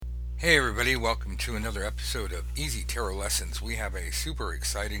Hey everybody, welcome to another episode of Easy Tarot Lessons. We have a super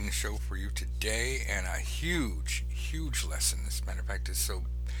exciting show for you today and a huge lesson. As a matter of fact, it's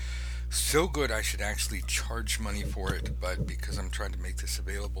so good I should actually charge money for it, but because I'm trying to make this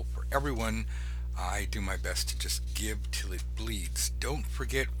available for everyone, I do my best to just give till it bleeds. Don't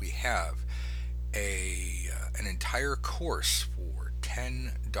forget we have an entire course for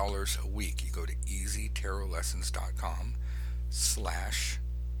 $10 a week. You go to easytarotlessons.com slash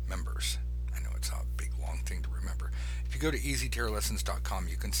members. I know it's a big long thing to remember. If you go to easytarolessons.com,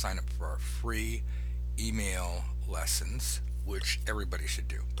 you can sign up for our free email lessons, which everybody should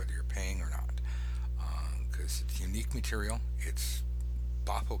do, whether you're paying or not, because it's unique material, it's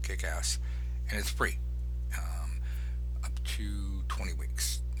boffo kick ass, and it's free up to 20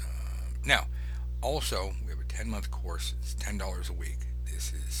 weeks. Now, also, we have a 10-month course. It's $10 a week.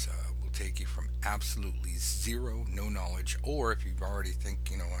 This is will take you from absolutely zero, no knowledge, or if you already think,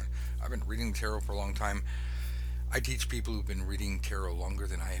 I've been reading tarot for a long time. I teach people who've been reading tarot longer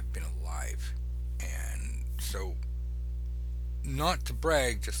than I have been alive, and so not to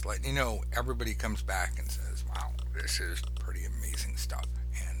brag, just letting you know, everybody comes back and says, "Wow, this is pretty amazing stuff,"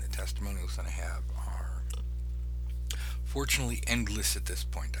 and the testimonials that I have are fortunately endless at this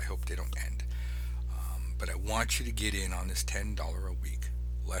point. I hope they don't end. But I want you to get in on this $10 a week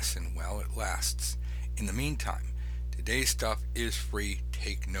lesson while it lasts. In the meantime, today's stuff is free.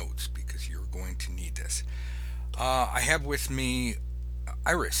 Take notes because you're going to need this. I have with me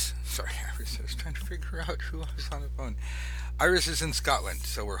Iris. Sorry, Iris. I was trying to figure out who was on the phone. Iris is in Scotland,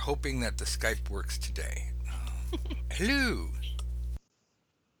 so we're hoping that the Skype works today. Hello.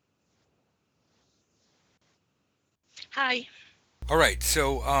 Hi. All right,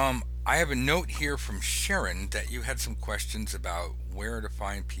 so I have a note here from Sharon that you had some questions about where to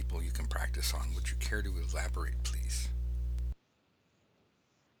find people you can practice on. Would you care to elaborate, please?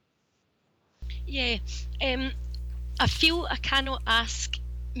 Yeah. Um, I feel I cannot ask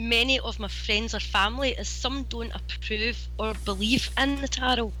many of my friends or family as some don't approve or believe in the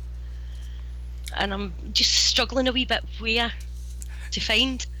tarot. And I'm just struggling a wee bit where to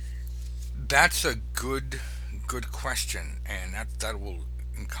find. That's a good question, and that will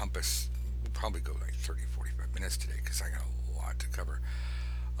encompass. We'll probably go like 30, 45 minutes today because I got a lot to cover.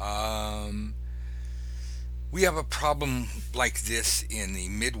 Um, we have a problem like this in the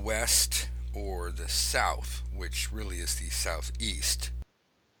Midwest or the South, which really is the Southeast.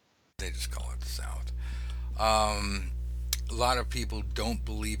 They just call it the South. Um, a lot of people don't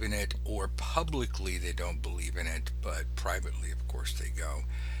believe in it, or publicly they don't believe in it, but privately, of course, they go.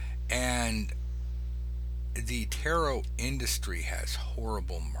 And the tarot industry has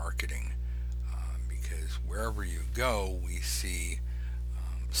horrible marketing because wherever you go, we see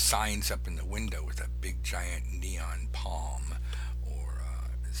signs up in the window with a big giant neon palm, or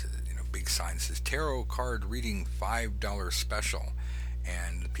big sign that says tarot card reading $5 special.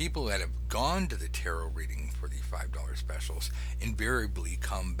 And the people that have gone to the tarot reading for the $5 specials invariably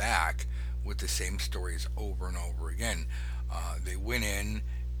come back with the same stories over and over again. They went in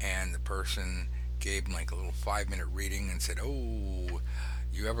and the person gave them like a little 5 minute reading and said, "Oh,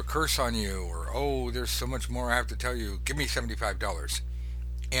 you have a curse on you," or "Oh, there's so much more I have to tell you. Give me $75."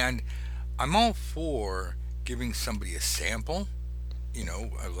 And I'm all for giving somebody a sample,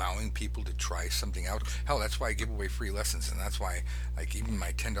 allowing people to try something out. Hell, that's why I give away free lessons, and that's why, like, even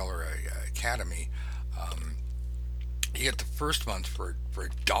my $10 academy, um, you get the first month for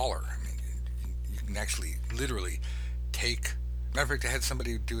 $1. I mean, you can actually literally take. Matter of fact, I had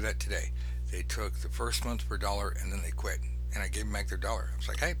somebody do that today. They took the first month for $1 and then they quit, and I gave them back their dollar. I was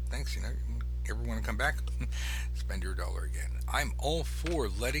like, "Hey, thanks. Ever want to come back? Spend your dollar again." I'm all for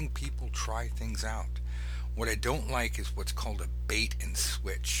letting people try things out. What I don't like is what's called a bait and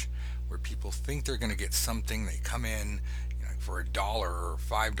switch, where people think they're going to get something. They come in, for $1 or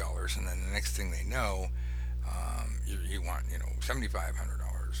 $5, and then the next thing they know, you want $7,500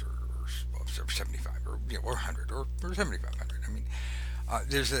 or 75 or 100 or 7,500. I mean,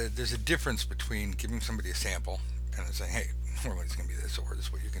 there's a difference between giving somebody a sample and then saying, "Hey, normally it's going to be this, or this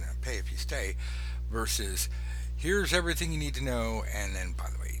is what you're going to pay if you stay," versus here's everything you need to know, and then by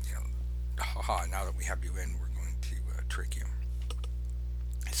the way, haha, now that we have you in, we're going to trick you.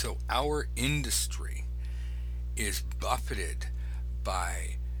 So our industry is buffeted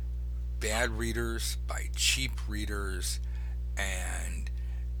by bad readers, by cheap readers, and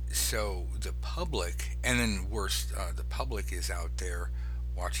so the public, and then worse, the public is out there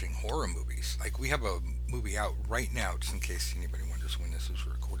watching horror movies. Like we have a movie out right now, just in case anybody wonders when this was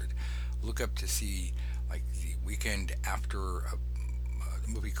recorded. Look up to see like the weekend after a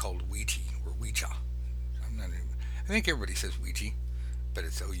movie called Ouija or Ouija. I'm not even, I think everybody says Ouija. but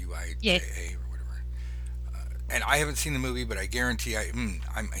it's Yeah. Ouija or whatever. And I haven't seen the movie, but I guarantee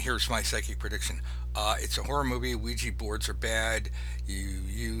here's my psychic prediction. It's a horror movie. Ouija boards are bad. You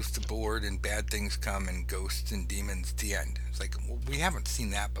use the board, and bad things come, and ghosts and demons. The end. It's like, well, we haven't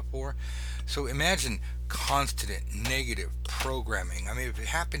seen that before. So imagine constant negative programming. I mean, if it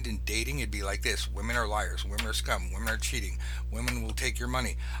happened in dating, it'd be like this: women are liars, women are scum, women are cheating, women will take your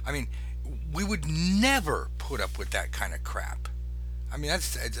money. I mean, we would never put up with that kind of crap. I mean,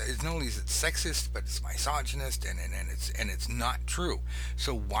 it's not only is it sexist, but it's misogynist, and it's not true.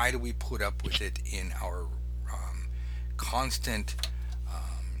 So why do we put up with it in our constant?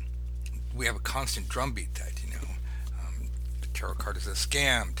 We have a constant drumbeat that the tarot card is a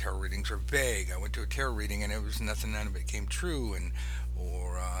scam. Tarot readings are vague. I went to a tarot reading and it was nothing. None of it came true, and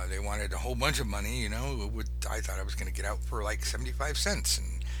or they wanted a whole bunch of money. I thought I was going to get out for like 75 cents,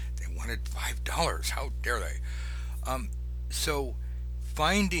 and they wanted $5. How dare they? So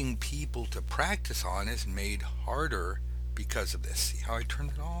finding people to practice on is made harder because of this. See how I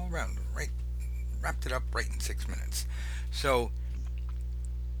turned it all around, right? Wrapped it up right in 6 minutes. So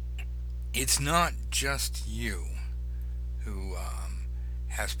it's not just you who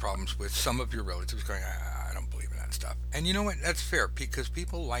has problems with some of your relatives going, I don't believe in that stuff. And you know what? That's fair because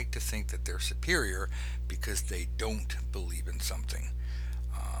people like to think that they're superior because they don't believe in something.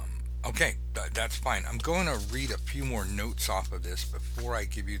 Okay, that's fine. I'm going to read a few more notes off of this before I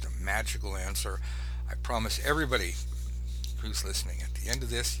give you the magical answer. I promise everybody who's listening, at the end of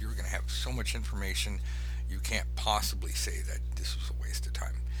this, you're going to have so much information you can't possibly say that this was a waste of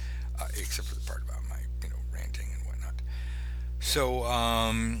time, except for the part about my, ranting and whatnot. So,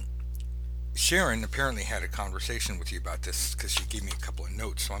 Sharon apparently had a conversation with you about this because she gave me a couple of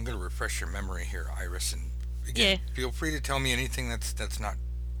notes. So I'm going to refresh your memory here, Iris, and again, Yeah. feel free to tell me anything that's not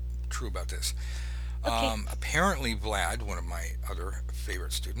true about this. Okay. Apparently, Vlad, one of my other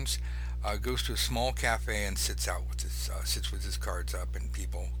favorite students, goes to a small cafe and sits with his cards up, and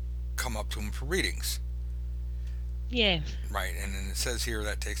people come up to him for readings, Yeah. right? And then it says here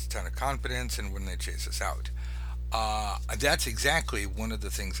that takes a ton of confidence, and when they chase us out, that's exactly one of the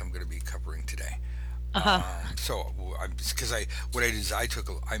things I'm going to be covering today. Uh-huh. So I'm because what I did is I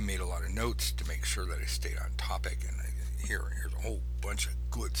made a lot of notes to make sure that I stayed on topic, and here's a whole bunch of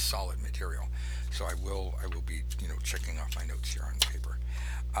good solid material. So I will be checking off my notes here on paper.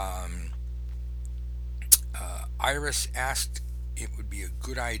 Um, Iris asked it would be a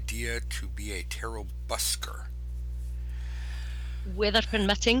good idea to be a tarot busker. Weather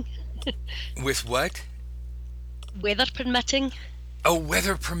permitting. With what? Weather permitting. Oh,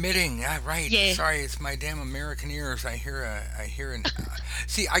 weather permitting. Yeah, right. Yeah. Sorry, it's my damn American ears. I hear an.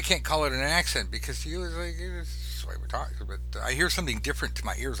 See, I can't call it an accent because you was like it's the way we're talking, but I hear something different to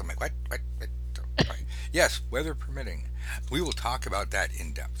my ears. I'm like, what? What? So, right. Yes, weather permitting. We will talk about that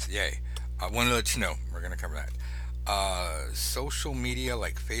in depth. Yay! I want to let you know we're going to cover that. Social media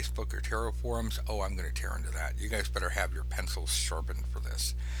like Facebook or tarot forums. Oh, I'm going to tear into that. You guys better have your pencils sharpened for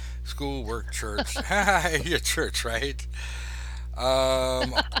this. School, work, church. Your church, right?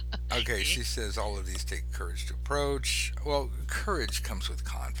 Um, okay, Okay. she says all of these take courage to approach. Well, courage comes with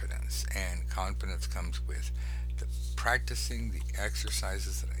confidence, and confidence comes with the practicing the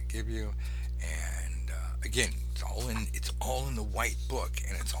exercises that I give you. And again, it's all in the white book,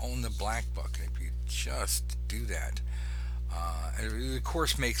 and it's all in the black book. And if you just do that, and the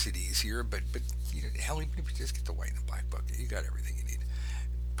course makes it easier. But hell, even if you just get the white and the black book, you got everything you need.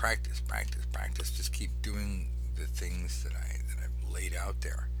 Practice, practice, practice. Just keep doing the things that I've laid out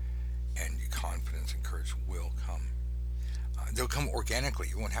there, and your confidence and courage will come. They'll come organically.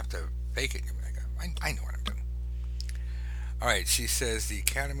 You won't have to fake it. You'll be like, I know what I'm doing. All right, she says the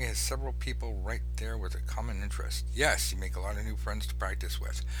academy has several people right there with a common interest. Yes, you make a lot of new friends to practice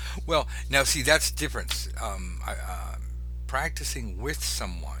with. Well, now see that's the difference. Practicing with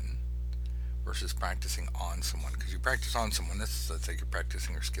someone versus practicing on someone. Because you practice on someone, let's say you're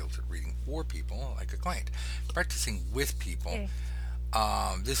practicing your skills at reading for people, like a client. Practicing with people,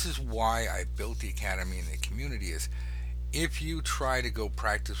 Yeah. this is why I built the academy and the community. Is if you try to go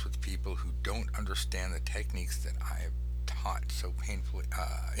practice with people who don't understand the techniques that I have taught so painfully,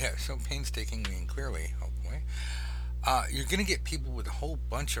 so painstakingly and clearly, hopefully, you're going to get people with a whole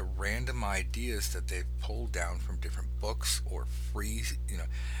bunch of random ideas that they've pulled down from different books or free.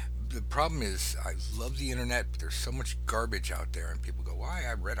 The problem is I love the internet, but there's so much garbage out there, and people go, "Why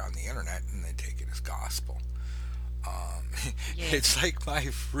I read on the internet," and they take it as gospel. Um, Yeah. it's like my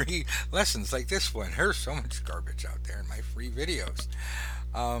free lessons, like this one. There's so much garbage out there in my free videos.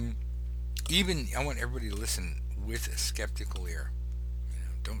 Um, Even I want everybody to listen with a skeptical ear.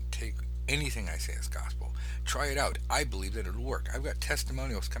 Don't take anything I say is gospel. Try it out. I believe that it'll work. I've got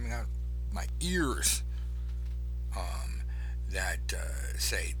testimonials coming out my ears um, that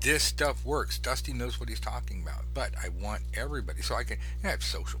say this stuff works. Dusty knows what he's talking about, but I want everybody so I can have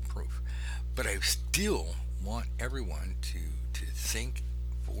social proof. But I still want everyone to think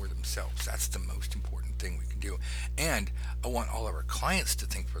for themselves. That's the most important thing we can do. And I want all of our clients to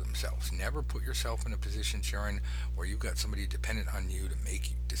think for themselves. Never put yourself in a position, Sharon, where you've got somebody dependent on you to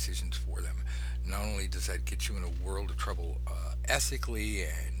make decisions for them. Not only does that get you in a world of trouble ethically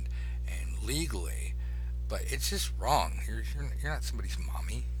and legally, but it's just wrong. You're not somebody's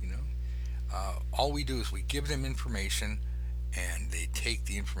mommy, you know. All we do is we give them information, and they take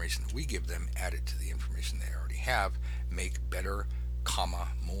the information that we give them, add it to the information they already have, make better,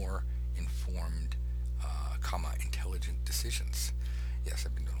 more informed, intelligent decisions. Yes,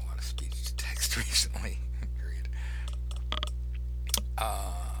 I've been doing a lot of speech to text recently. Period.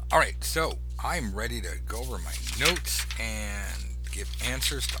 All right, so I'm ready to go over my notes and give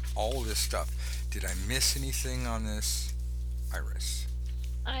answers to all this stuff. Did I miss anything on this, Iris?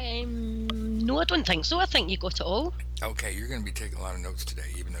 No, I don't think so. I think you got it all. Okay, you're going to be taking a lot of notes today,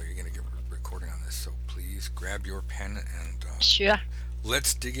 even though you're going to get a recording on this. So please grab your pen and Sure.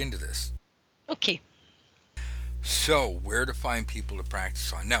 let's dig into this. Okay. So, where to find people to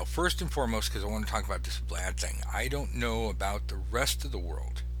practice on? Now, first and foremost, because I want to talk about this Vlad thing, I don't know about the rest of the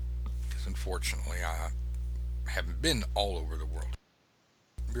world, because unfortunately, I haven't been all over the world.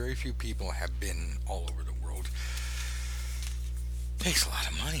 Very few people have been all over the world. Takes a lot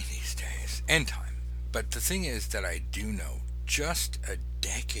of money these days and time. But the thing is that I do know just a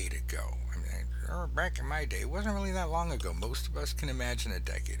decade ago, I mean, back in my day, it wasn't really that long ago. Most of us can imagine a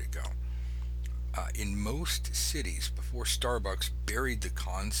decade ago. In most cities, before Starbucks buried the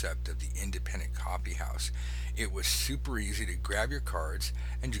concept of the independent coffee house, it was super easy to grab your cards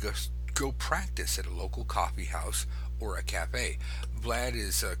and you go practice at a local coffee house or a cafe. Vlad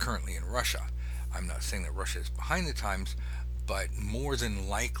is currently in Russia. I'm not saying that Russia is behind the times, but more than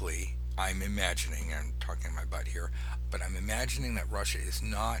likely, I'm imagining, I'm talking my butt here, but I'm imagining that Russia is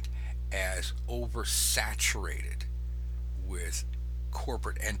not as oversaturated with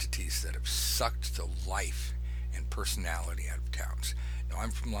corporate entities that have sucked the life and personality out of towns. Now,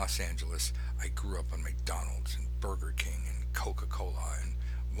 I'm from Los Angeles. I grew up on McDonald's and Burger King and Coca Cola and,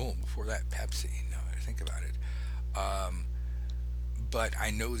 well, before that, Pepsi. Now that I think about it. Um, but I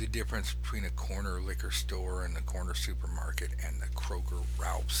know the difference between a corner liquor store and the corner supermarket and the Kroger,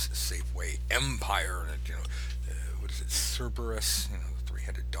 Ralph's, Safeway empire. And, what is it, Cerberus? The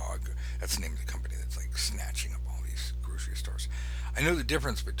three-headed dog. That's the name of the company that's like snatching up all these grocery stores. I know the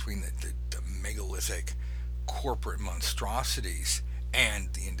difference between the megalithic corporate monstrosities and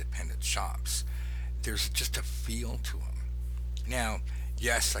the independent shops. There's just a feel to them. Now,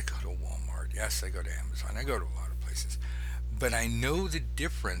 yes, I go to Walmart. Yes, I go to Amazon. I go to a lot of places. But I know the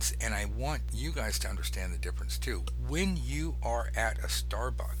difference, and I want you guys to understand the difference too. When you are at a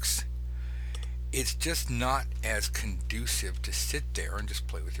Starbucks, it's just not as conducive to sit there and just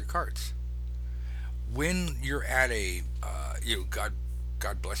play with your cards. When you're at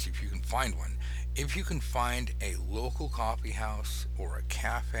God bless you if you can find one. If you can find a local coffee house or a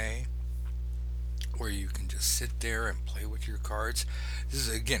cafe where you can just sit there and play with your cards. This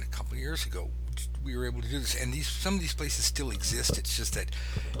is again a couple of years ago. We were able to do this, and some of these places still exist. It's just that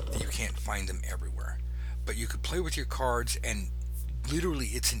you can't find them everywhere. But you could play with your cards, and literally,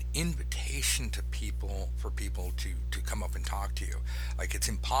 it's an invitation to people for people to come up and talk to you. Like it's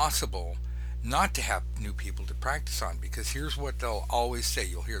impossible not to have new people to practice on because here's what they'll always say.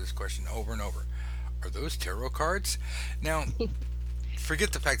 You'll hear this question over and over: are those tarot cards? Now,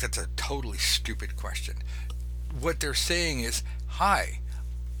 forget the fact that's a totally stupid question. What they're saying is, hi,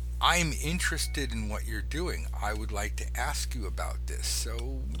 I'm interested in what you're doing. I would like to ask you about this.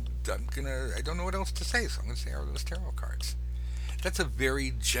 So I don't know what else to say. So I'm going to say, are those tarot cards? That's a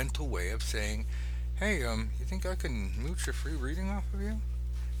very gentle way of saying, hey, you think I can mooch a free reading off of you?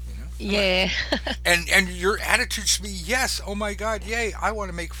 Yeah. And your attitude should be, yes, oh my God, yay, I want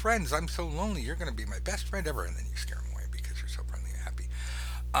to make friends. I'm so lonely. You're going to be my best friend ever. And then you scare them away because you're so friendly and happy.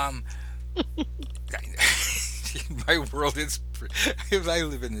 Um, my world is, I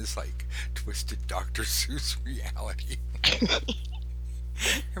live in this like twisted Dr. Seuss reality.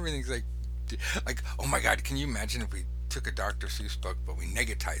 Everything's like, oh my God, can you imagine if we took a Dr. Seuss book but we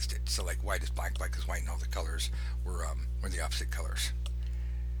negatized it? So like white is black is white, and all the colors were the opposite colors.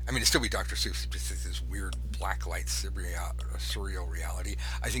 I mean, it'd still be Dr. Seuss, just this weird black light surreal reality.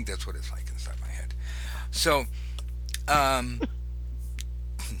 I think that's what it's like inside my head. So, um,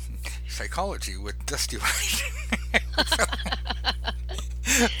 psychology with Dusty White.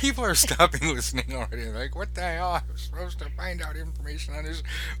 People are stopping listening already. Like, what the hell? I was supposed to find out information on this.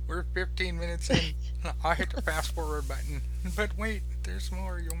 We're 15 minutes in. I hit the fast forward button. But wait, there's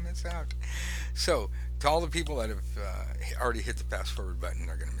more. You'll miss out. So, to all the people that have already hit the fast forward button,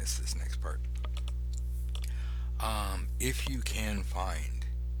 they're going to miss this next part. If you can find,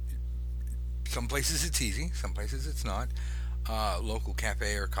 some places it's easy, some places it's not. Local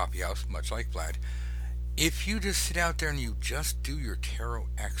cafe or coffee house, much like Vlad. If you just sit out there and you just do your tarot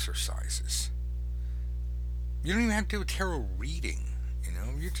exercises, you don't even have to do a tarot reading.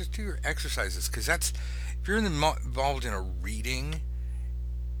 You just do your exercises because if you're involved in a reading,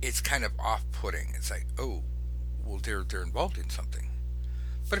 it's kind of off-putting. It's like, oh, well, they're involved in something.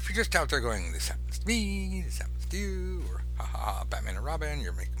 But if you're just out there going, this happens to me, this happens to you, or ha ha ha, Batman and Robin,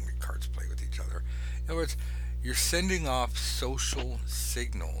 you're making your cards play with each other. In other words, you're sending off social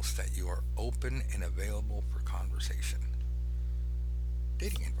signals that you are open and available for conversation.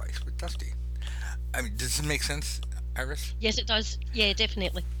 Dating advice with Dusty. I mean, does it make sense, Iris? Yes, it does. Yeah,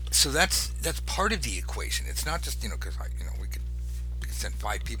 definitely. So that's part of the equation. It's not just because we could send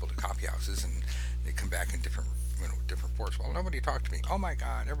 5 people to coffee houses and they come back in different forms. Well, nobody talked to me. Oh my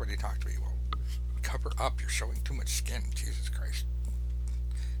God, everybody talked to me. Well, cover up. You're showing too much skin. Jesus Christ.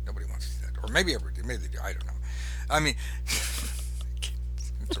 Nobody wants to see that. Or maybe they do. I don't know. I mean,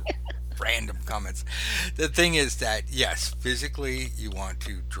 it's random comments. The thing is that yes, physically you want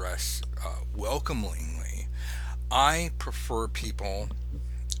to dress welcomingly. I prefer people.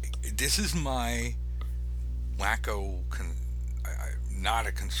 This is my wacko. Not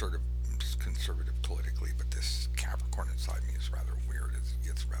a conservative politically, but this Capricorn inside me is rather weird.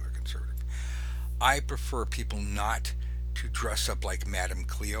 It's rather conservative. I prefer people not to dress up like Madame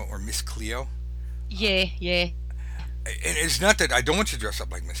Cleo or Miss Cleo. Yeah, yeah. And it's not that I don't want you to dress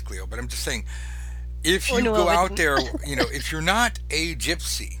up like Miss Cleo, but I'm just saying if Oh you no, I go out wouldn't. there, if you're not a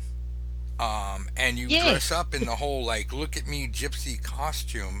gypsy, and you Yeah, dress up in the whole like look at me gypsy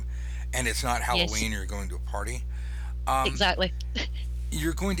costume, and it's not yes, Halloween or you're going to a party, um, exactly.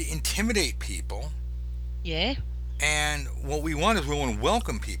 you're going to intimidate people. Yeah. And what we want is we want to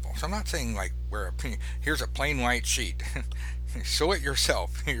welcome people. So I'm not saying like here's a plain white sheet, sew it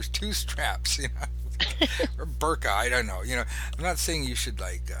yourself. Here's 2 straps, or burqa. I don't know. I'm not saying you should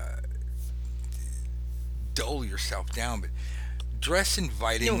like dull yourself down, but dress No.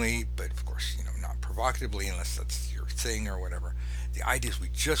 invitingly, but of course, not provocatively unless that's your thing or whatever. The idea is we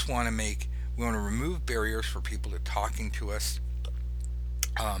want to remove barriers for people to talking to us.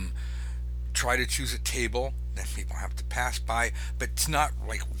 Um, Try to choose a table that people have to pass by, but it's not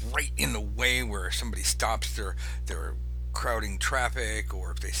like right in the way where somebody stops their crowding traffic,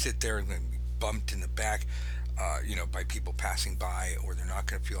 or if they sit there and then be bumped in the back, by people passing by, or they're not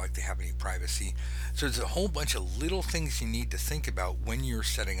going to feel like they have any privacy. So there's a whole bunch of little things you need to think about when you're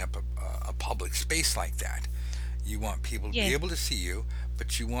setting up a public space like that. You want people to be Yeah. able to see you,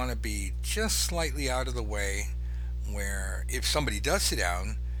 but you want to be just slightly out of the way where if somebody does sit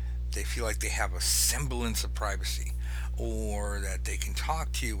down, they feel like they have a semblance of privacy or that they can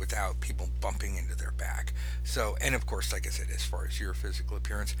talk to you without people bumping into their back. So, and of course, like I said, as far as your physical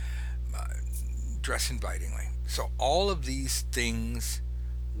appearance, uh, dress invitingly. So, all of these things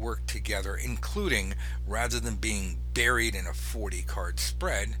work together, including rather than being buried in a 40 card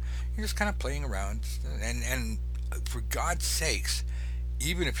spread, you're just kind of playing around. And for God's sakes,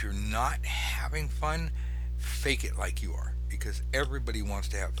 even if you're not having fun, fake it like you are because everybody wants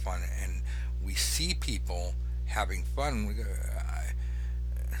to have fun and we see people having fun. We go,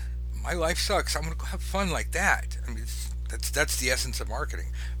 my life sucks. I'm going to go have fun like that. I mean, that's the essence of marketing.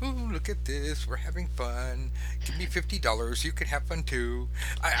 Ooh, look at this. We're having fun. Give me $50. You can have fun too.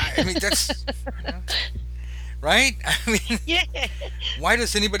 I mean, that's you know, right. I mean, Yeah. why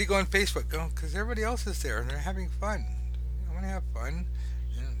does anybody go on Facebook? Go because everybody else is there and they're having fun. I want to have fun.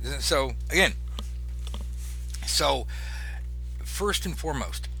 So again, so first and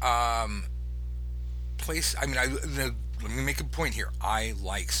foremost, place. I mean, let me make a point here. I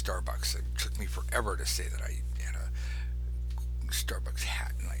like Starbucks. It took me forever to say that I had a Starbucks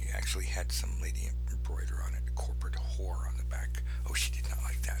hat, and I actually had some lady embroider on it, corporate whore on the back. Oh, she did not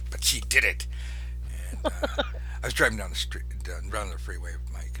like that, but she did it. And I was driving down the street, down the freeway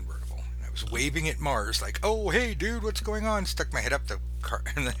with my convertible, and I was waving at Mars, like, "Oh, hey, dude, what's going on?" Stuck my head up the car,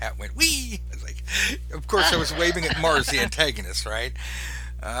 and the hat went wee. I was like, of course, I was waving at Mars, the antagonist, right?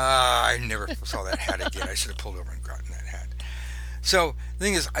 I never saw that hat again. I should have pulled over and gotten that hat. So the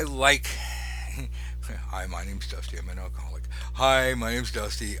thing is, I like. Hi, my name's Dusty. I'm an alcoholic. Hi, my name's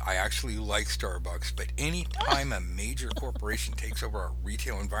Dusty. I actually like Starbucks, but anytime a major corporation takes over our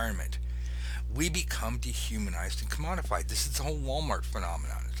retail environment, we become dehumanized and commodified. This is the whole Walmart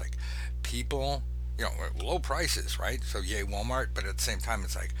phenomenon. It's like people, low prices, right? So yay Walmart, but at the same time,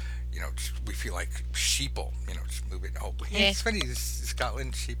 it's like, we feel like sheeple. Just move it. Oh, Yeah. it's funny. This is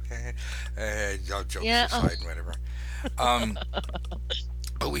Scotland sheep. All jokes Yeah. aside, and whatever. Um,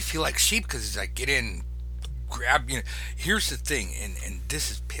 but we feel like sheep because it's like get in, grab. Here's the thing, and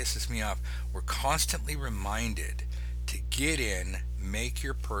pisses me off. We're constantly reminded to get in, make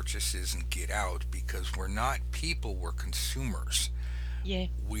your purchases, and get out because we're not people. We're consumers. Yeah.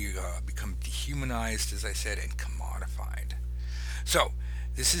 We become dehumanized, as I said, and commodified. So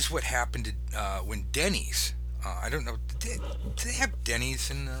this is what happened when Denny's. I don't know. Did they have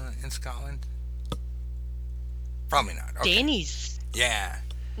Denny's in Scotland? Probably not. Okay. Denny's. Yeah.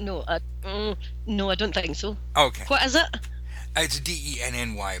 No, no, I don't think so. Okay. What is it? It's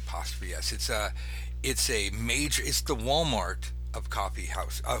Denny apostrophe s. It's a major. It's the Walmart of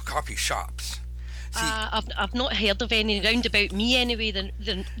coffee shops. See, I've not heard of any round about me anyway. Then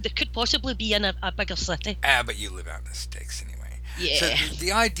there could possibly be in a bigger city. but you live out in the sticks anyway. So Yeah.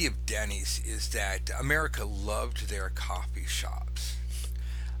 the idea of Denny's is that America loved their coffee shops.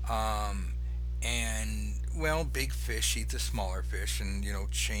 Um, and well, big fish eat the smaller fish, and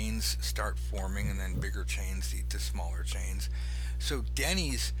chains start forming, and then bigger chains eat the smaller chains. So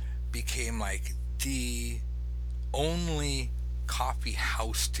Denny's became like the only coffee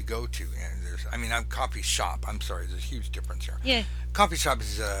house to go to. And I'm coffee shop. I'm sorry, there's a huge difference here. Yeah. Coffee shop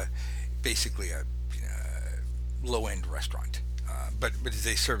is basically a low end restaurant, but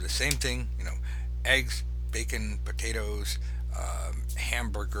they serve the same thing. Eggs, bacon, potatoes,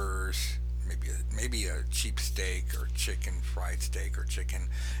 hamburgers, maybe a cheap steak or chicken, fried steak or chicken.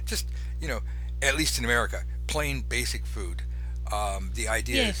 Just at least in America, plain basic food. The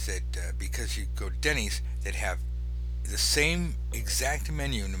idea Yeah. is that because you go to Denny's, they'd have the same exact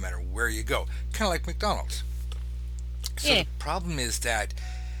menu no matter where you go, kind of like McDonald's. So Yeah. the problem is that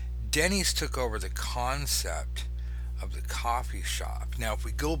Denny's took over the concept of the coffee shop. Now, if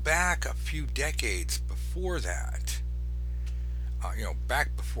we go back a few decades before that,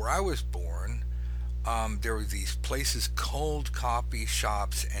 back before I was born, there were these places called coffee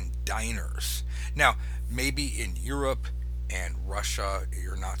shops and diners. Now, maybe in Europe and Russia,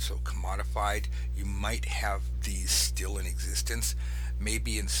 you're not so commodified. You might have these still in existence.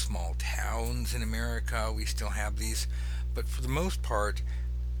 Maybe in small towns in America, we still have these. But for the most part,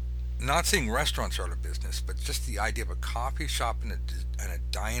 not saying restaurants are out of business, but just the idea of a coffee shop and a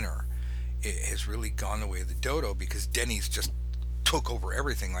diner, it has really gone the way of the dodo because Denny's just took over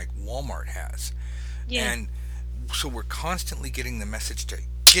everything like Walmart has. Yeah. And so we're constantly getting the message to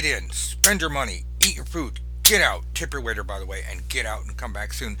get in, spend your money, eat your food, get out, tip your waiter, by the way, and get out and come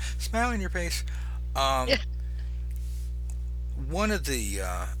back soon. Smile in your face. Yeah. Um, One of the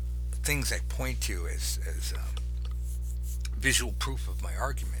things I point to as visual proof of my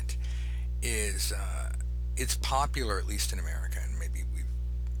argument is it's popular, at least in America, and maybe we've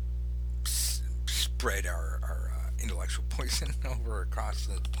spread our intellectual poison over across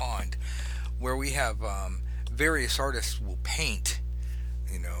the pond, where we have various artists will paint.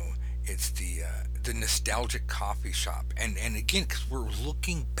 You know, it's the nostalgic coffee shop, and again, because we're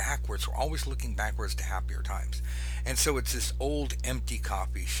looking backwards, we're always looking backwards to happier times, and so it's this old empty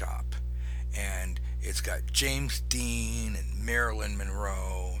coffee shop, and it's got James Dean and Marilyn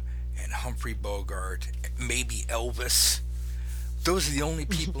Monroe and Humphrey Bogart, maybe Elvis. Those are the only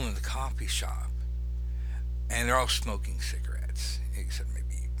people in the coffee shop, and they're all smoking cigarettes, except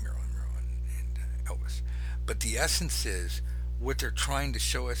maybe Marilyn Monroe and Elvis. But the essence is what they're trying to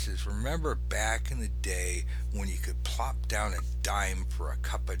show us is remember back in the day when you could plop down a dime for a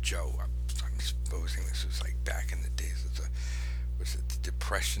cup of Joe. I'm supposing this was like back in the days of was it the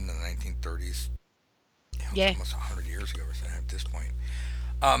Depression in the 1930s? You know, it's Yeah. almost 100 years ago or something at this point.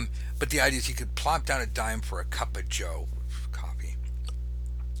 But the idea is you could plop down a dime for a cup of Joe coffee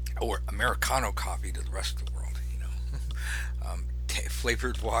or Americano coffee to the rest of the world, you know.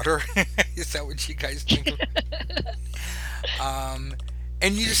 Flavored water. Is that what you guys think of? Um,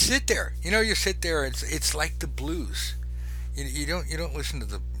 and you just sit there. You know, you sit there. It's like the blues. You don't listen to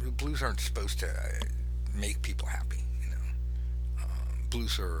the blues. Aren't supposed to make people happy. You know,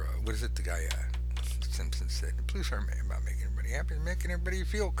 blues are what is it? The guy Simpson said the blues aren't about making everybody happy. They're making everybody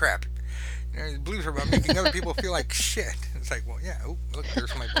feel crap. You know, the blues are about making other people feel like shit. It's like, well, yeah. Oh, look,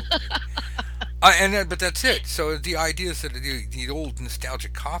 there's my book. But that's it. So the idea is that the old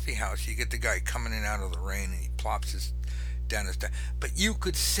nostalgic coffee house, you get the guy coming in out of the rain and he plops his down his down. But you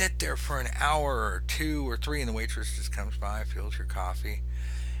could sit there for an hour or two or three, and the waitress just comes by, fills your coffee.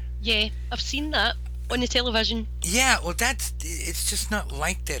 Yeah, I've seen that. on the television. Yeah, well, it's just not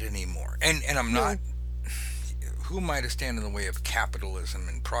like that anymore. And I'm not. No. Who am I to stand in the way of capitalism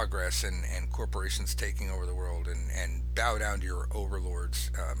and progress and corporations taking over the world and bow down to your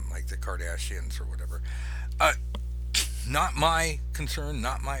overlords, like the Kardashians or whatever? Uh, Not my concern,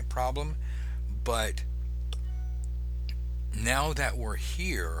 not my problem. But now that we're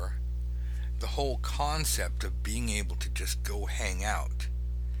here, the whole concept of being able to just go hang out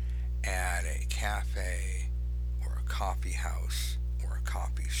at a cafe or a coffee house or a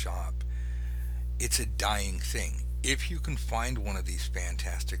coffee shop, it's a dying thing. If you can find one of these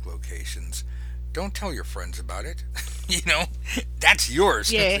fantastic locations, don't tell your friends about it. you know, that's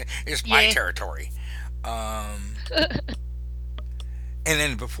yours. Yeah. It's my Yeah. territory. Um, and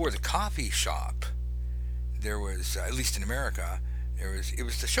then before the coffee shop, there was, at least in America, it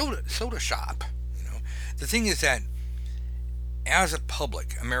was the soda shop. You know, the thing is that as a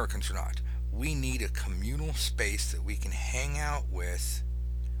public, Americans or not, we need a communal space that we can hang out with,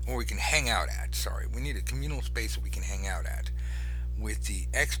 or we can hang out at. Sorry, we need a communal space that we can hang out at, with the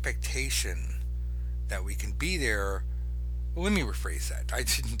expectation that we can be there. Well, let me rephrase that. I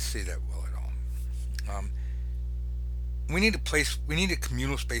didn't say that well at all. We need a place. We need a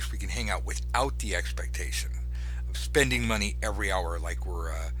communal space we can hang out without the expectation of spending money every hour, like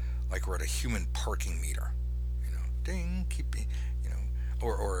we're at a human parking meter. You know, ding, keep you know,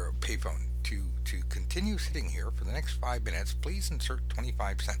 or a payphone. To continue sitting here for the next 5 minutes, please insert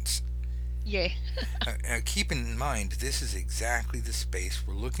 25 cents. Yeah. Keep in mind, this is exactly the space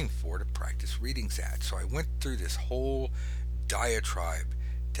we're looking for to practice readings at. So I went through this whole diatribe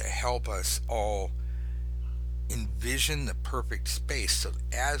to help us all envision the perfect space so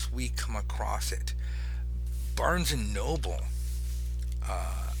as we come across it. Barnes and Noble,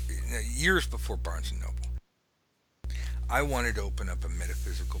 uh, years before Barnes and Noble, I wanted to open up a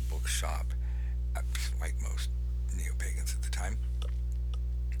metaphysical bookshop, uh, like most neo pagans at the time.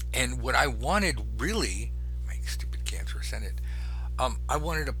 And what I wanted really, my stupid cancerous Senate, I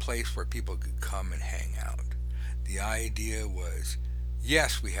wanted a place where people could come and hang out. The idea was,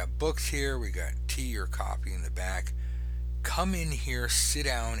 yes, we have books here, we got tea or coffee in the back. Come in here, sit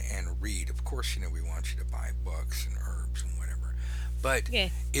down, and read. Of course, you know, we want you to buy books and herbs and whatever. But Yeah.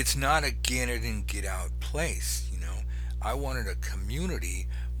 it's not a get in and get out place, you know. I wanted a community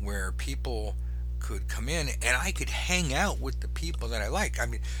where people could come in and I could hang out with the people that I like. I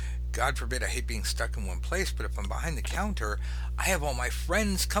mean, God forbid I hate being stuck in one place, but if I'm behind the counter, I have all my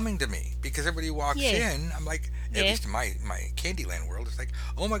friends coming to me because everybody walks Yeah. in. I'm like, at Yeah. least in my Candyland world, it's like,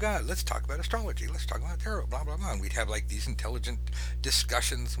 oh my God, let's talk about astrology, let's talk about tarot, blah blah blah. And we'd have like these intelligent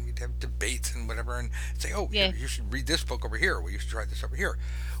discussions, and we'd have debates and whatever, and say, oh, here, Yeah. you should read this book over here. Well, you should try this over here.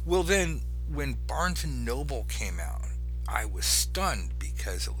 Well, then when Barnes and Noble came out, I was stunned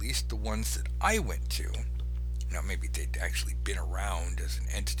because at least the ones that I went to, now maybe they'd actually been around as an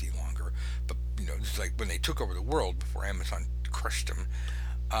entity longer, but you know, it's like when they took over the world before Amazon crushed them.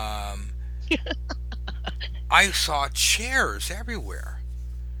 Um, I saw chairs everywhere,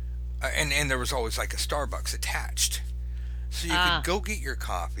 and there was always like a Starbucks attached, so you could Ah. go get your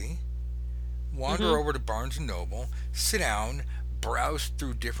coffee, wander Mhm. over to Barnes and Noble, sit down, browse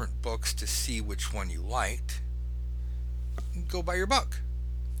through different books to see which one you liked, and go buy your book.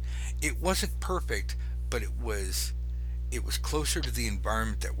 It wasn't perfect, but it was closer to the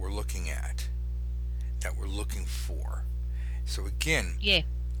environment that we're looking at, that we're looking for. So again, Yeah.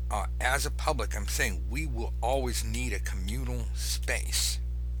 as a public, I'm saying we will always need a communal space.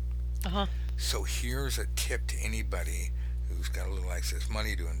 Uh-huh. So here's a tip to anybody who's got a little excess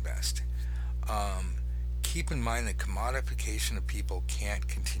money to invest. Um, Keep in mind that commodification of people can't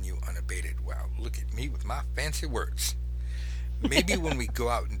continue unabated. Wow, look at me with my fancy words. Maybe when we go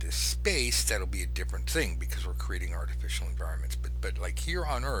out into space, that'll be a different thing because we're creating artificial environments. But like here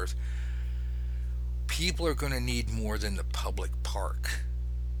on Earth, people are going to need more than the public park.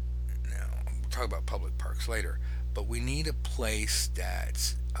 Now we'll talk about public parks later, but we need a place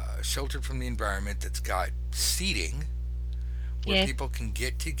that's sheltered from the environment, that's got seating where Yeah. people can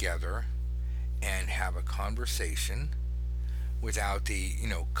get together and have a conversation without the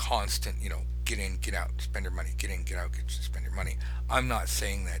constant get in, get out, spend your money, get in, get out, spend your money. I'm not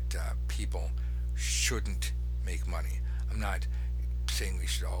saying that people shouldn't make money. I'm not saying we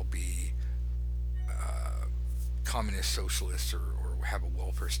should all be uh, communist socialists or have a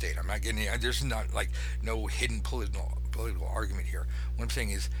welfare state. I'm not getting there's not like no hidden political argument here. What I'm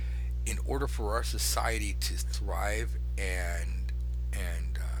saying is, in order for our society to thrive and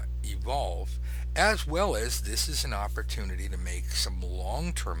evolve, as well as this is an opportunity to make some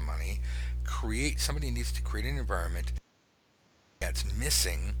long-term money. Create Somebody needs to create an environment that's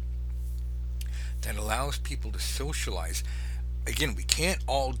missing that allows people to socialize. Again, we can't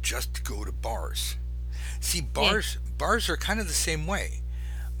all just go to bars. See, Yeah. bars are kind of the same way.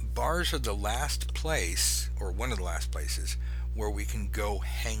 Bars are the last place, or one of the last places, where we can go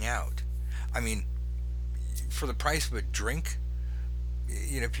hang out. I mean, for the price of a drink,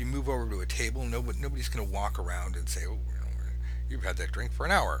 if you move over to a table, nobody's going to walk around and say, "Oh, you've had that drink for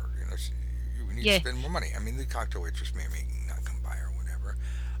an hour. You need to Yeah. spend more money." I mean, the cocktail waitress may not come by or whatever.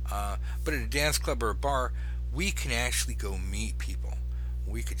 But at a dance club or a bar, we can actually go meet people.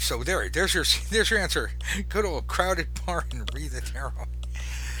 We could. So there's your answer. Go to a crowded bar and read the tarot.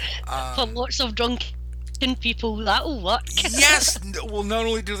 For Um, lots of drunken people, that'll work. yes. Well, not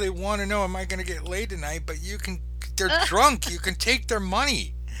only do they want to know, am I going to get laid tonight, but you can. They're drunk. You can take their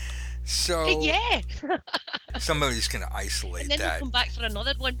money. So Yeah. somebody's going to And isolate then they'll that. come back for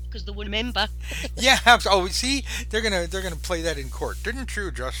another one because they won't remember. Yeah. Oh, see, they're gonna play that in court. Didn't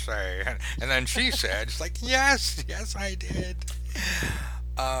you just say? And then she said, "It's like yes, yes, I did."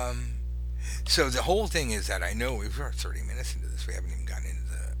 Um. So the whole thing is that I know we've got 30 minutes into this. We haven't even gotten into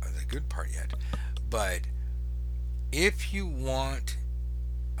the good part yet. But if you want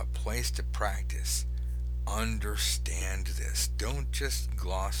a place to practice, understand this. Don't just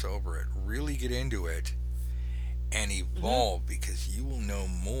gloss over it. Really get into it and Hmm. evolve because you will know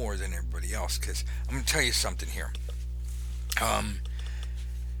more than everybody else. Because I'm going to tell you something here. Um,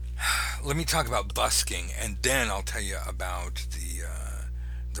 Let me talk about busking, and then I'll tell you about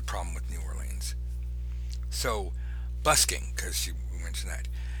the problem with New Orleans. So, busking, because you mentioned that.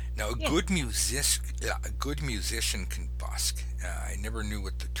 Now, Yeah. a good musician can busk. I never knew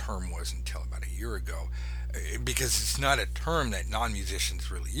what the term was until about a year ago, because it's not a term that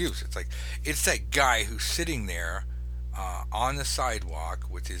non-musicians really use. It's that guy who's sitting there on the sidewalk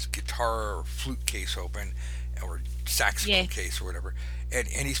with his guitar or flute case open, or Yeah. saxophone case or whatever, and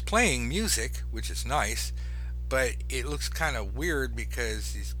he's playing music, which is nice, but it looks kind of weird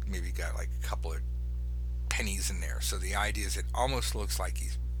because he's maybe got like a couple of pennies in there. So the idea is it almost looks like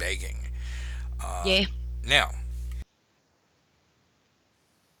he's begging. Yeah. Now,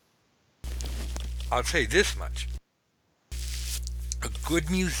 I'll tell you this much: a good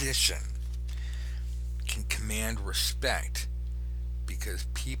musician can command respect because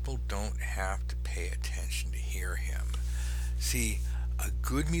people don't have to pay attention to hear him. See, a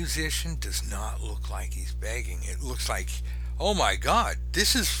good musician does not look like he's begging. It looks like, oh my God,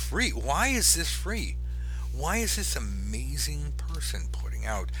 this is free. Why is this free? Why is this amazing person putting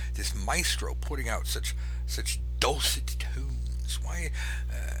out this maestro putting out such dulcet tones?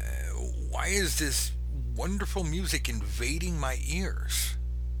 Why is this wonderful music invading my ears?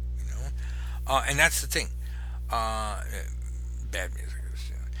 You know, and that's the thing. Uh, Bad music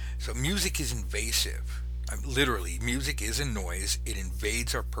is. So music is invasive. Literally, music is a noise. It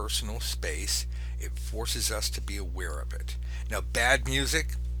invades our personal space. It forces us to be aware of it. Now, bad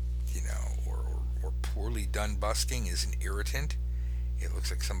music, or poorly done busking is an irritant. It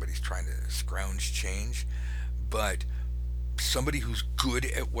looks like somebody's trying to scrounge change. But somebody who's good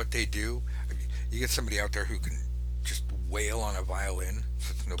at what they do, you get somebody out there who can just wail on a violin.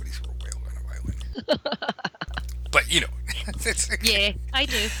 Nobody's ever wailed on a violin. But it's, Yeah. I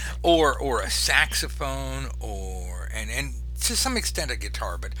do. or a saxophone, and to some extent a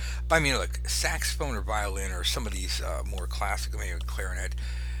guitar. But I mean, look, saxophone or violin or some of these more classical, maybe a clarinet.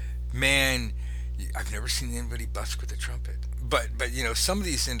 Man, I've never seen anybody busk with a trumpet. But some of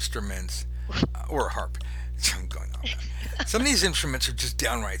these instruments, or a harp. I'm going on that. Some of these instruments are just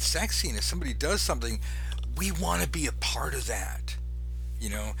downright sexy, and if somebody does something, we want to be a part of that.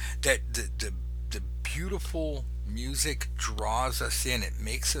 That the beautiful music draws us in. It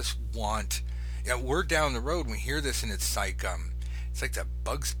makes us want. We're down the road and we hear this, and it's like that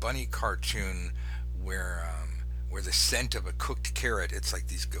Bugs Bunny cartoon where the scent of a cooked carrot. It's like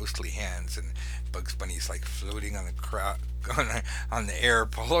these ghostly hands, and Bugs Bunny's like floating on the crowd. On the air,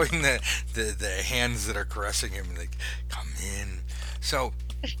 following the hands that are caressing him, and like, come in. So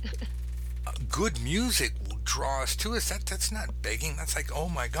good music will draw us to us. That's not begging. That's like, oh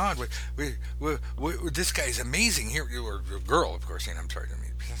my God, this guy's amazing. Here, or girl, of course. I'm sorry, I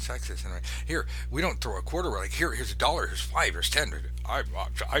mean sexist. And here, we don't throw a quarter. We're like, here's a dollar. Here's five. Here's 10.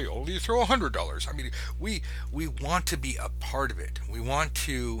 I only throw $100. I mean, we want to be a part of it. We want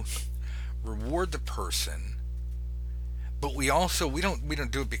to reward the person, but we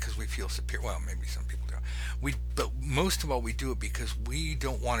don't do it because we feel superior. Well, maybe some people do. But most of all, we do it because we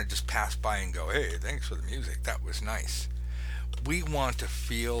don't want to just pass by and go, "Hey, thanks for the music. That was nice." We want to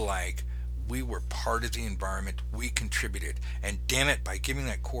feel like we were part of the environment. We contributed, and damn it, by giving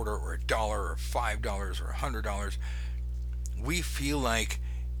that quarter or a dollar or $5 or $100, we feel like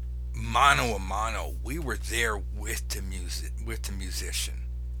mano a mano. We were there with the music, with the musician.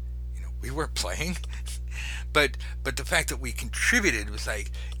 We weren't playing, but the fact that we contributed was like,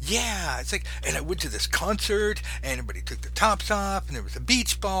 yeah, it's like, and I went to this concert, and everybody took their tops off, and there was a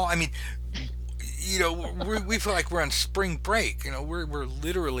beach ball. I mean, we feel like we're on spring break. We're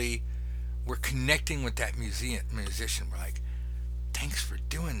literally we're connecting with that musician. We're like, thanks for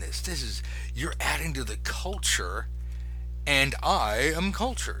doing this. You're adding to the culture, and I am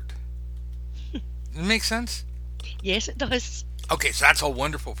cultured. It makes sense. Yes, it does. Okay, so that's all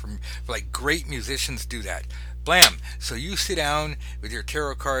wonderful for like great musicians do that. Blam. So you sit down with your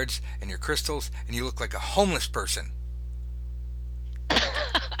tarot cards and your crystals, and you look like a homeless person.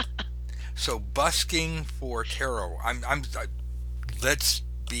 So busking for tarot. Let's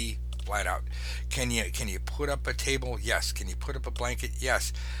be flat out. Can you put up a table? Yes. Can you put up a blanket?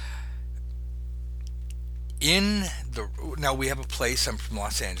 Yes. In the Now we have a place. I'm from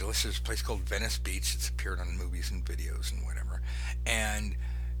Los Angeles. There's a place called Venice Beach. It's appeared on movies and videos and whatever. And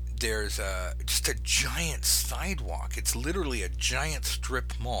there's just a giant sidewalk. It's literally a giant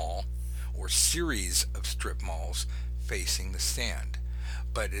strip mall or series of strip malls facing the sand.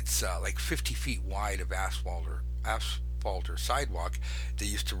 But it's like 50 feet wide of asphalt or sidewalk. They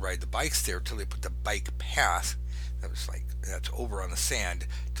used to ride the bikes there till they put the bike path that's over on the sand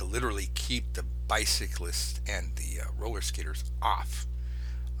to literally keep the bicyclists and the roller skaters off.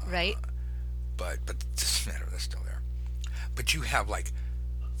 Right. But it doesn't matter. They're still there. But you have like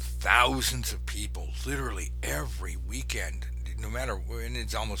thousands of people literally every weekend, no matter, and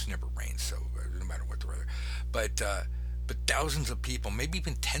it's almost never rains, so no matter what the weather. But thousands of people, maybe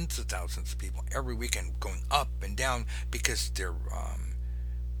even tens of thousands of people every weekend going up and down because they're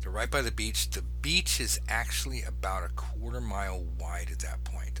right by the beach. The beach is actually about a quarter mile wide at that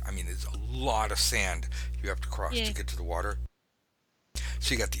point. I mean, there's a lot of sand you have to cross Yeah. to get to the water.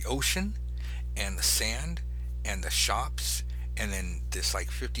 So you got the ocean and the sand and the shops and then this like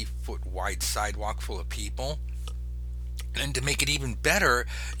 50-foot wide sidewalk full of people. And to make it even better,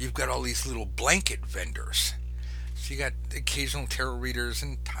 you've got all these little blanket vendors. So you got occasional tarot readers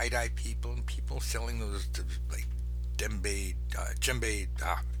and tie dye people and people selling those like djembe,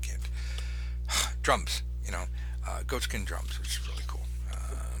 I can't, drums, goatskin drums, which is really cool.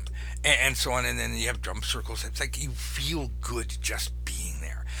 And so on, and then you have drum circles. It's like you feel good just being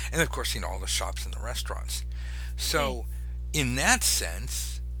there. And of course, all the shops and the restaurants. Yeah. So, in that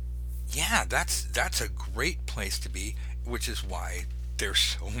sense, yeah, that's a great place to be, which is why there's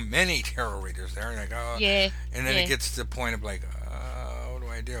so many tarot readers there. And I go, Yeah. and then it Yeah. gets to the point of like, what do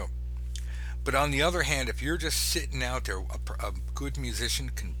I do? But on the other hand, if you're just sitting out there, a good musician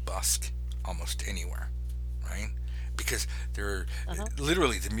can busk almost anywhere, right? Because they're Uh-huh.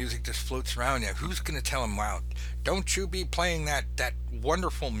 literally the music just floats around. Now, who's going to tell them, "Wow, don't you be playing that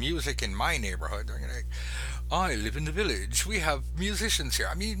wonderful music in my neighborhood?" They're going to, I live in the village. We have musicians here.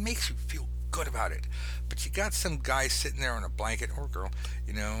 I mean, it makes you feel good about it. But you got some guy sitting there on a blanket or girl,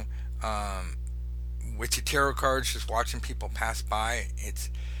 you know, um, with your tarot cards, just watching people pass by.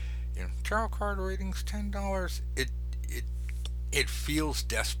 Tarot card readings $10. It it feels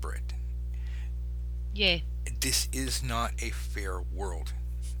desperate. Yeah. This is not a fair world.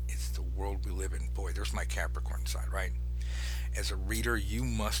 It's the world we live in. Boy, there's my Capricorn side, right? As a reader, you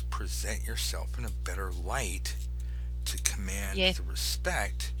must present yourself in a better light to command Yeah. the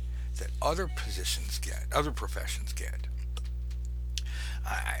respect that other professions get.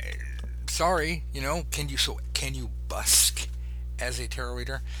 I, Sorry, can you busk as a tarot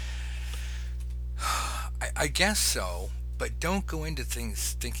reader? I guess so, but don't go into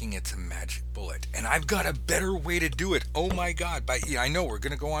things thinking it's a magic bullet. And I've got a better way to do it. Oh my God! I know we're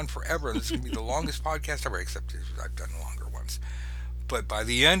going to go on forever. This is going to be the longest podcast ever, except I've done longer ones. But by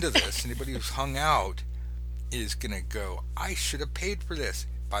the end of this, anybody who's hung out is going to go, I should have paid for this.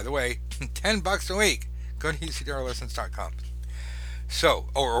 By the way, $10 a week. Go to easytarolessons.com. So,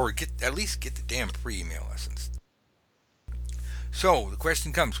 or at least get the damn free email lessons. So the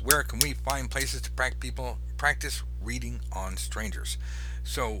question comes: where can we find places to practice reading on strangers?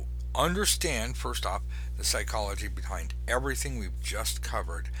 So understand first off the psychology behind everything we've just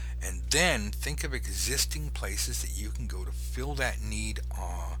covered, and then think of existing places that you can go to fill that need,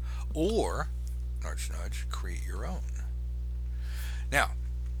 or nudge nudge, create your own. Now,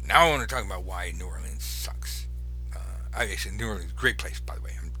 now I want to talk about why New Orleans sucks. I actually New Orleans is a great place, by the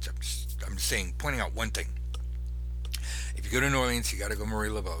way. I'm just saying, pointing out one thing. If you go to New Orleans, you got to go Marie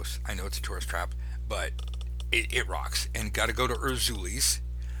Laveau's. I know it's a tourist trap, but it rocks. And got to go to Urzuli's.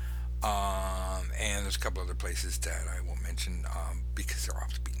 And there's a couple other places that I won't mention because they're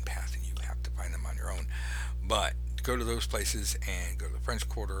off the beaten path and you have to find them on your own. But go to those places and go to the French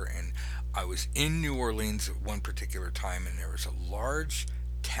Quarter. And I was in New Orleans at one particular time, and there was a large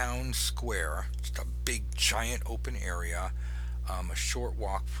town square, just a big, giant open area, a short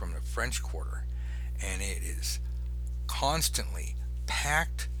walk from the French Quarter, and it is constantly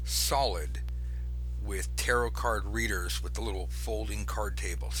packed solid with tarot card readers with the little folding card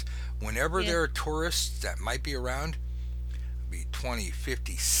tables. Whenever Yeah. there are tourists that might be around, be 20,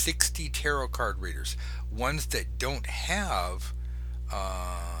 50, 60 tarot card readers. Ones that don't have,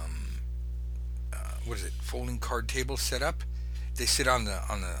 what is it, folding card tables set up. They sit on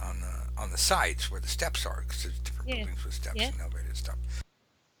the sides where the steps are, because there's different Yeah. buildings with steps Yeah. and elevated stuff.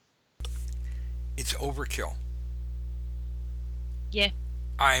 It's overkill. Yeah.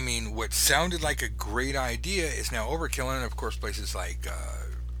 I mean, what sounded like a great idea is now overkill, and of course, places like,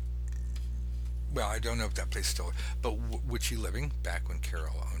 well, I don't know if that place is still, but Witchy Living, back when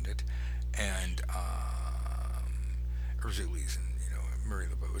Carol owned it, and Urzuli's and Marie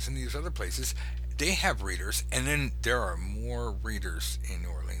LeBeau's and these other places, they have readers, and then there are more readers in New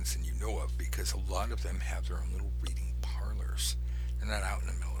Orleans than you know of, because a lot of them have their own little reading parlors. They're not out in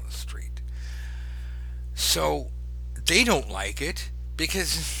the middle of the street. So they don't like it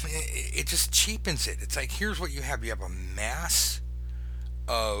because it just cheapens it. It's like, here's what you have: you have a mass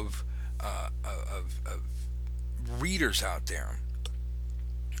of of readers out there.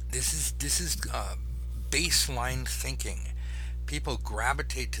 This is baseline thinking. People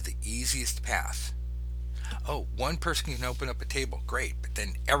gravitate to the easiest path. Oh, one person can open up a table, great, but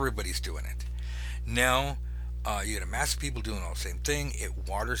then everybody's doing it. Now, you get a mass of people doing all the same thing. It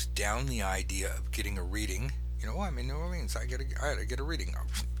waters down the idea of getting a reading. I'm in New Orleans. I get a reading.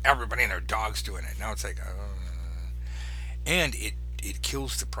 Everybody and their dog's doing it. Now it's like, and it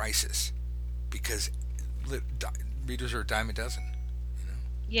kills the prices because readers are a dime a dozen. You know,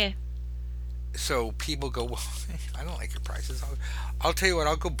 Yeah. so people go, well, I don't like your prices. I'll tell you what.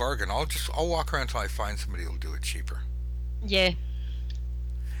 I'll go bargain. I'll walk around until I find somebody who'll do it cheaper. Yeah.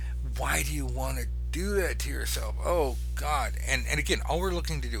 Why do you want to do that to yourself? Oh God! And again, all we're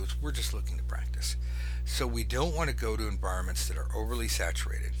looking to do is we're just looking to practice. So we don't want to go to environments that are overly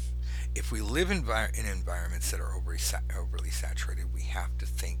saturated. If we live in environments that are overly saturated, we have to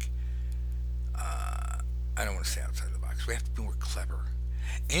think. I don't want to say outside the box. We have to be more clever.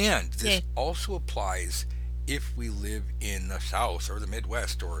 And Yeah. this also applies if we live in the South or the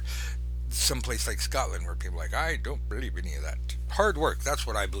Midwest or someplace like Scotland, where people are like, I don't believe any of that. Hard work, that's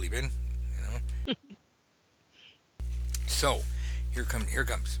what I believe in. You know. So here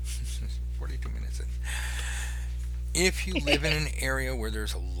comes 42 minutes in. If you live in an area where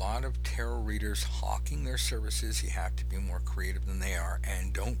there's a lot of tarot readers hawking their services, you have to be more creative than they are,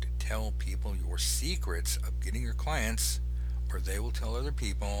 and don't tell people your secrets of getting your clients, or they will tell other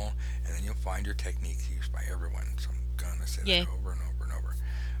people, and then you'll find your techniques used by everyone. So I'm gonna say that Yeah. over and over and over.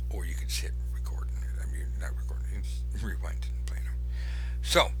 Or you can just hit record. I mean, not record. Rewind and play it.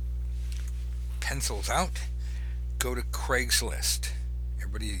 So pencils out. Go to Craigslist.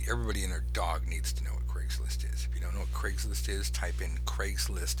 Everybody and their dog needs to know what Craigslist is. If you don't know what Craigslist is, type in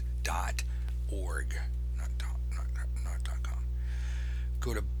Craigslist.org, not .com.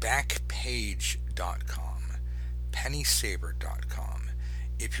 Go to Backpage.com, PennySaver.com.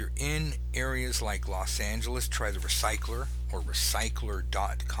 If you're in areas like Los Angeles, try the Recycler or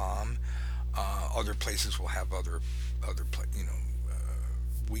Recycler.com. Other places will have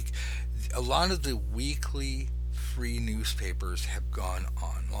week. A lot of the weekly free newspapers have gone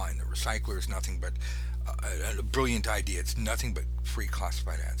online. The Recycler is nothing but a brilliant idea. It's nothing but free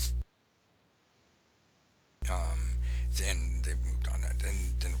classified ads. Um, and they've moved on that.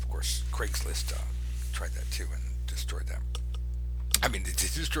 And then, of course, Craigslist tried that too and destroyed that. I mean, they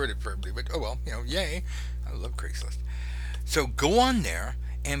destroyed it verbally, but oh well, yay. I love Craigslist. So go on there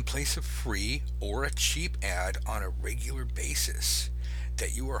and place a free or a cheap ad on a regular basis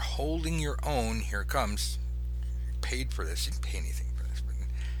that you are holding your own. Here it comes. You paid for this. You didn't pay anything for this, but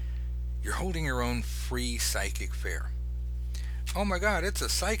you're holding your own free psychic fair. Oh my God, it's a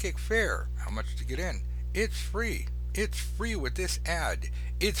psychic fair. How much to get in? It's free. It's free with this ad.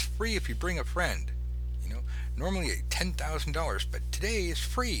 It's free if you bring a friend. Normally $10,000, but today is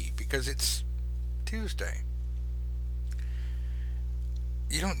free because it's Tuesday.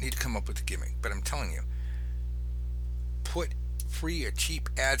 You don't need to come up with a gimmick, but I'm telling you, put free or cheap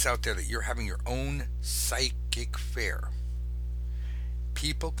ads out there that you're having your own psychic fair.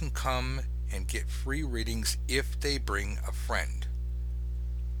 People can come and get free readings if they bring a friend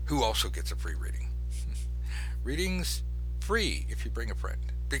who also gets a free reading. Readings free if you bring a friend.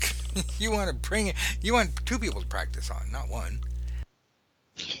 Because you want two people to practice on, not one.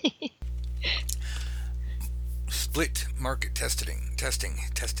 Split market testing.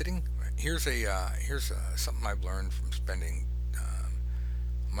 Here's something I've learned from spending, oh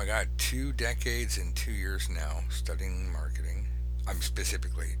my God, 2 decades and 2 years now studying marketing. I'm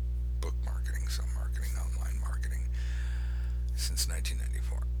specifically book marketing, so marketing, online marketing, since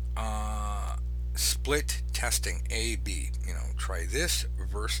 1994. Split testing, A, B. Try this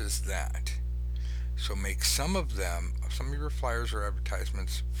versus that. So make some of your flyers or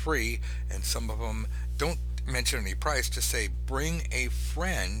advertisements free, and some of them don't mention any price. Just say bring a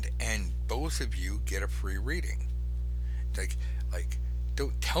friend, and both of you get a free reading. Like, like,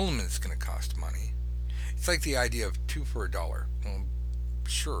 don't tell them it's going to cost money. It's like the idea of two for a dollar. Well,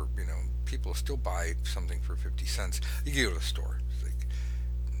 sure, people still buy something for 50 cents. You go to the store, it's like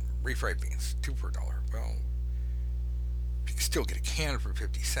refried beans, two for a dollar. Well, you can still get a can for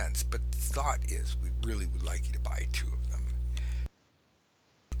 50 cents, but the thought is we really would like you to buy two of them.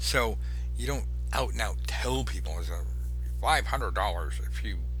 So you don't out and out tell people it's $500 if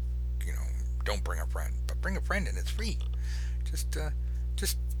you know, don't bring a friend, but bring a friend and it's free. Just, uh,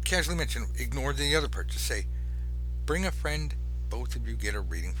 just casually mention, ignore the other part. Just say, bring a friend, both of you get a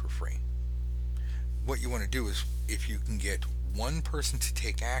reading for free. What you want to do is, if you can get one person to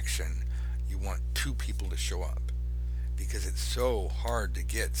take action, you want two people to show up, because it's so hard to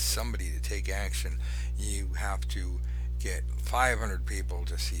get somebody to take action. You have to get 500 people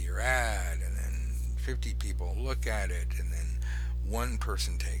to see your ad, and then 50 people look at it, and then one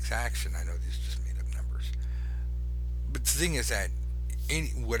person takes action. I know these are just made up numbers. But the thing is that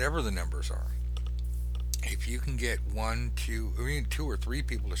whatever the numbers are, if you can get one, two, I mean, two or three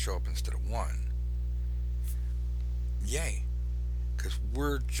people to show up instead of one, yay. Because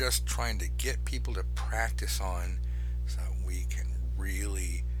we're just trying to get people to practice on, so that we can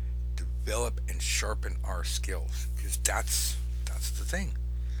really develop and sharpen our skills. Because that's the thing.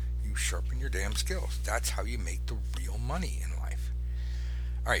 You sharpen your damn skills. That's how you make the real money in life.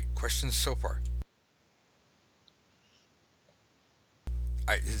 All right, questions so far?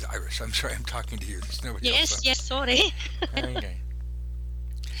 This is Iris. I'm sorry, I'm talking to you. There's nobody else. Yes, yes, sorry. Okay.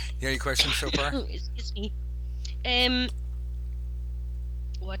 You got any questions so far? Excuse me. Um,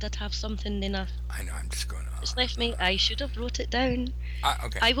 oh, I did have something then I know, I'm just going on. it's left me. I should have wrote it down.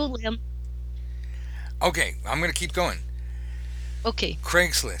 Okay. I will learn. Okay, I'm going to keep going. Okay.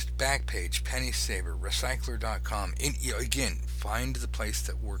 Craigslist, Backpage, Penny Saver, Recycler.com. Again, find the place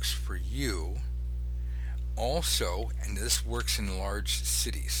that works for you. Also, and this works in large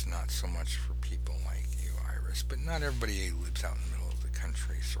cities, not so much for people like you, Iris, but not everybody lives out in the middle of the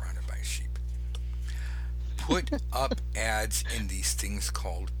country surrounded by sheep. Put up ads in these things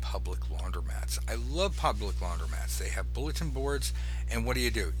called public laundromats. I love public laundromats. They have bulletin boards, and what do?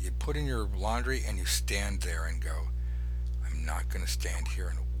 You put in your laundry and you stand there and go, I'm not going to stand here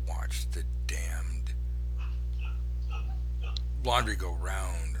and watch the damned laundry go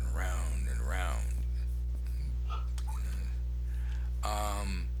round and round and round.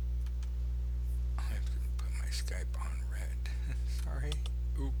 I have to put my Skype on red. Sorry.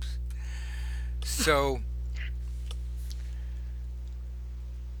 Oops. So,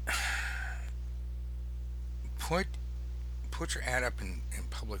 put put your ad up in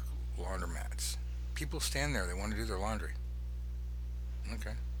public laundromats. People stand there. They want to do their laundry.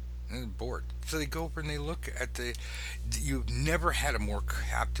 Okay. And they're bored. So they go over and they look at the. You've never had a more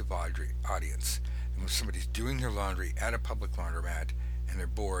captive audience. And when somebody's doing their laundry at a public laundromat and they're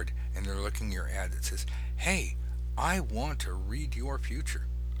bored and they're looking at your ad that says, hey, I want to read your future.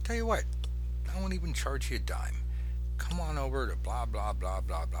 Tell you what, I won't even charge you a dime. Come on over to blah, blah, blah,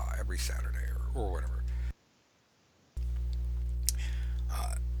 blah, blah every Saturday or whatever.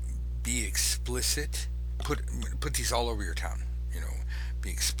 Uh, be explicit. Put these all over your town. Be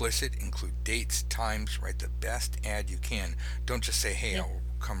explicit. Include dates, times. Write the best ad you can. Don't just say, "Hey, Yeah. I'll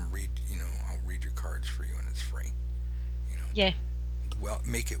come read." I'll read your cards for you, and it's free. You know, Yeah. well,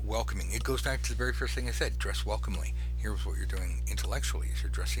 make it welcoming. It goes back to the very first thing I said. Dress welcomely. Here's what you're doing intellectually: is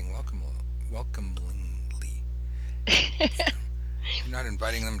you're dressing welcomingly. You're not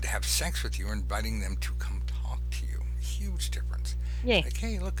inviting them to have sex with you. You're inviting them to come talk to you. Huge difference. Yeah. Like,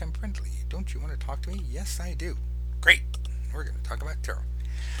 hey, look, I'm friendly. Don't you want to talk to me? Yes, I do. Great. We're going to talk about tarot.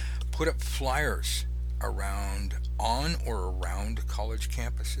 Put up flyers on or around college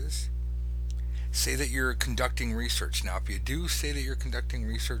campuses. Say that you're conducting research. Now, if you do say that you're conducting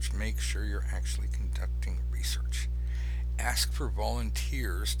research, make sure you're actually conducting research. Ask for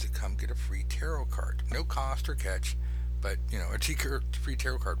volunteers to come get a free tarot card. No cost or catch, but, a free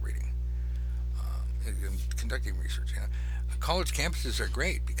tarot card reading. Conducting research. College campuses are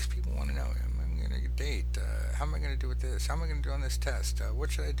great because people want to know, am I going to date? How am I going to do with this? How am I going to do on this test?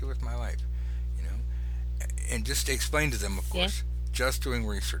 What should I do with my life? and just explain to them, of Yeah. course, just doing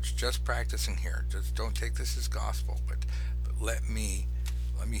research, just practicing here. Just don't take this as gospel, but let me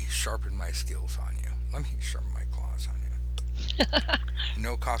sharpen my skills on you. Let me sharpen my claws on you.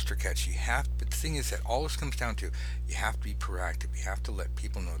 No cost or catch. You have, but the thing is that all this comes down to, you have to be proactive. You have to let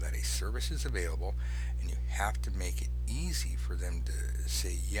people know that a service is available, and you have to make it easy for them to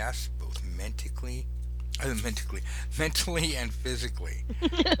say yes, both mentally and physically.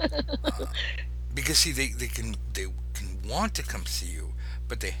 Because see, they can want to come see you,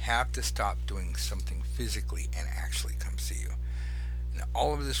 but they have to stop doing something physically and actually come see you. Now,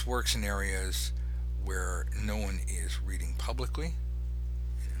 all of this works in areas where no one is reading publicly,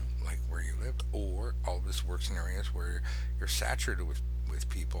 like where you live, or all of this works in areas where you're saturated with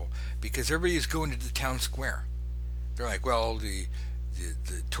people because everybody is going to the town square. They're like, well, the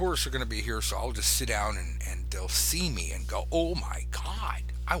tourists are going to be here, so I'll just sit down and they'll see me and go, oh my God,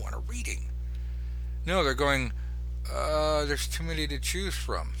 I want a reading. No, they're going, there's too many to choose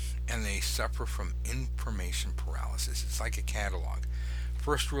from. And they suffer from information paralysis. It's like a catalog.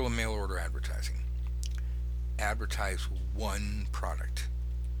 First rule of mail order advertising: advertise one product.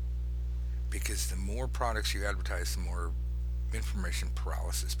 Because the more products you advertise, the more information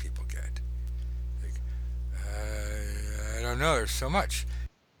paralysis people get. Like, I don't know, there's so much.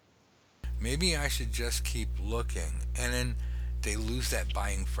 Maybe I should just keep looking. And then they lose that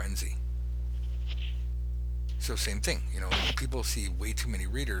buying frenzy. So same thing, people see way too many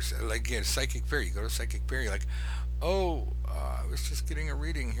readers. Like, yeah, psychic fair. You go to psychic fair, you're like, oh, I was just getting a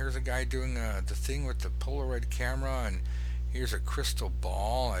reading. Here's a guy doing the thing with the Polaroid camera, and here's a crystal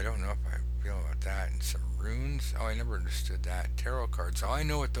ball. I don't know if I feel about that. And some runes. Oh, I never understood that. Tarot cards. Oh, I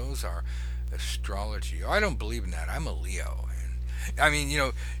know what those are. Astrology. Oh, I don't believe in that. I'm a Leo. And I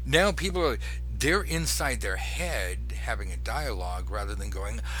mean, now people are, they're inside their head having a dialogue rather than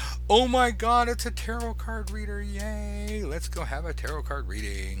going, oh my God, it's a tarot card reader. Yay. Let's go have a tarot card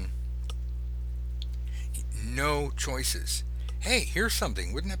reading. No choices. Hey, here's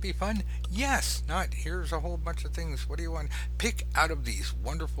something. Wouldn't that be fun? Yes. Not here's a whole bunch of things. What do you want? Pick out of these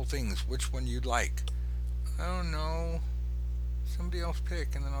wonderful things which one you'd like. I don't know. Somebody else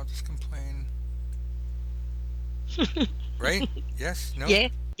pick, and then I'll just complain. Right? Yes? No? Yeah.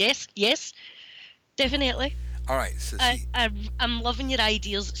 Yes. Yes. Definitely. All right. So I, see. I I'm loving your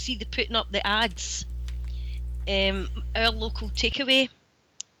ideas. See, the putting up the ads. Our local takeaway.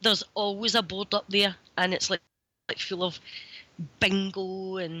 There's always a board up there, and it's like full of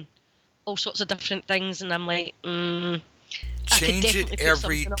bingo and all sorts of different things. And I'm like, I could Change definitely it put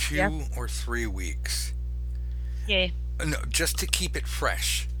every something up there. 2 or 3 weeks. Yeah. No, just to keep it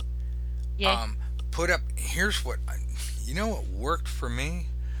fresh. Yeah. Um, put up. Here's what. What worked for me?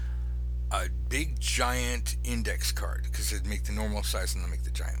 A big giant index card, because they'd make the normal size and they'll make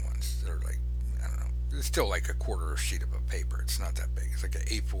the giant ones. They're like, I don't know. It's still like a quarter sheet of a paper. It's not that big. It's like an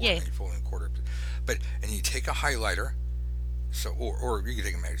A4 Yeah. and you fold in a quarter. And you take a highlighter. So, or you can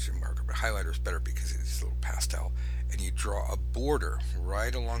take a magic marker, but highlighter is better because it's a little pastel. And you draw a border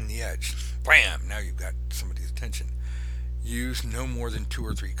right along the edge. Bam! Now you've got somebody's attention. Use no more than 2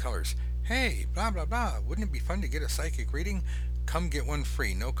 or 3 colors. Hey, blah blah blah. Wouldn't it be fun to get a psychic reading? Come get one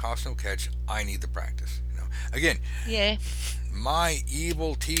free, no cost, no catch. I need the practice. Again, Yeah. my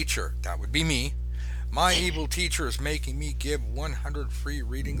evil teacher, that would be me. My evil teacher is making me give 100 free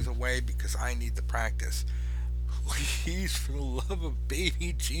readings away because I need the practice. Please, for the love of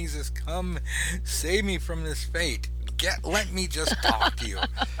baby Jesus, come save me from this fate. Let me just talk to you.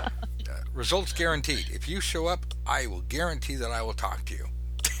 Results guaranteed. If you show up, I will guarantee that I will talk to you.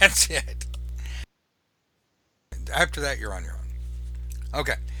 That's it. After that, you're on your own.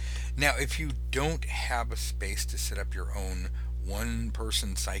 Okay. Now, if you don't have a space to set up your own one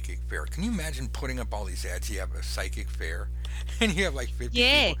person psychic fair, can you imagine putting up all these ads? You have a psychic fair and you have like 50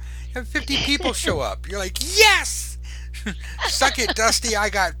 Yeah. people. You have 50 people show up. You're like, yes! Suck it, Dusty. I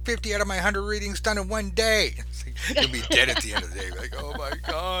got 50 out of my 100 readings done in one day. You'll be dead at the end of the day. Like, oh my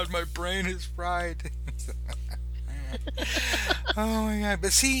God, my brain is fried. Oh my God.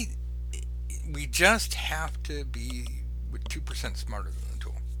 But see, we just have to be with 2% smarter than the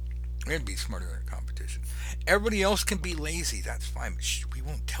tool. We have to be smarter than our competition. Everybody else can be lazy. That's fine. But we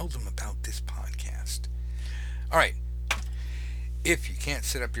won't tell them about this podcast. All right. If you can't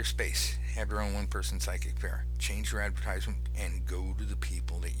set up your space, have your own one-person psychic fair. Change your advertisement and go to the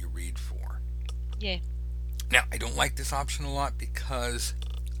people that you read for. Yeah. Now, I don't like this option a lot because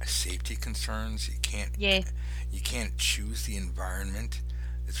of safety concerns. Yeah. You can't choose the environment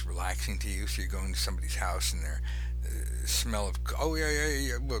that's relaxing to you. So you're going to somebody's house and they're smell of, oh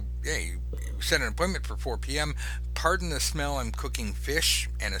yeah, well, yeah, you set an appointment for 4 p.m. pardon the smell. I'm cooking fish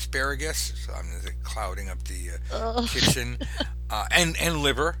and asparagus, so I'm clouding up the Oh, kitchen, and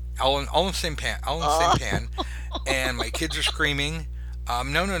liver, all in the same pan, all in the same oh, pan. And my kids are screaming. No,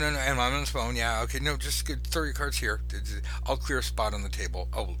 no, no, no. And I'm on the phone. Yeah, okay, no, just throw your cards here. I'll clear a spot on the table.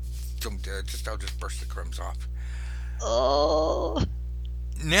 Oh, don't I'll just brush the crumbs off. oh.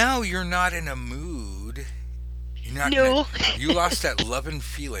 Now you're not in a mood. You're not in a. No. You lost that loving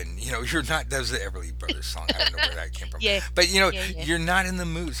feeling. You're not. That was the Everly Brothers song. I don't know where that came from. Yeah, But yeah, yeah. you're not in the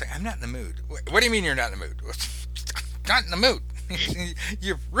mood. It's like, I'm not in the mood. What do you mean you're not in the mood? Not in the mood.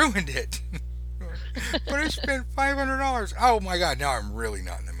 You've ruined it. But I spent $500. Oh my God! Now I'm really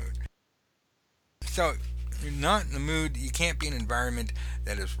not in the mood. So you're not in the mood. You can't be in an environment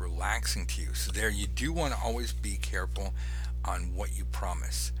that is relaxing to you. So there, you do want to always be careful on what you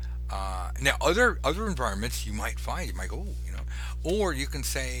promise. Now, other environments you might go, or you can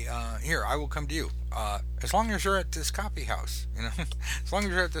say, here, I will come to you, as long as you're at this coffee house, as long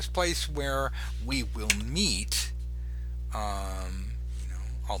as you're at this place where we will meet.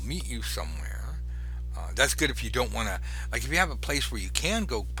 I'll meet you somewhere. That's good if you don't want to, like, if you have a place where you can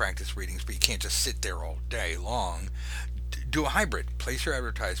go practice readings, but you can't just sit there all day long. Do a hybrid. Place your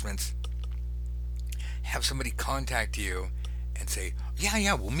advertisements. Have somebody contact you and say, yeah,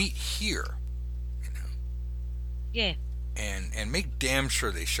 yeah, we'll meet here, you know, Yeah, and make damn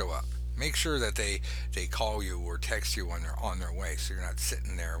sure they show up. Make sure that they call you or text you when they're on their way, so you're not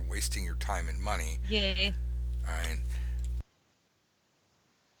sitting there wasting your time and money. yeah, All right.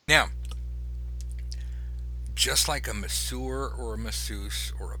 Now, just like a masseur or a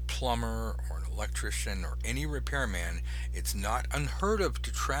masseuse or a plumber or an electrician or any repairman, it's not unheard of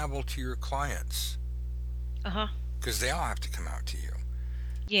to travel to your clients uh-huh, because they all have to come out to you.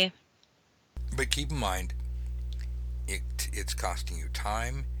 yeah, But keep in mind, it's costing you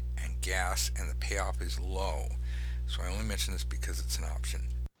time and gas, and the payoff is low. So I only mention this because it's an option.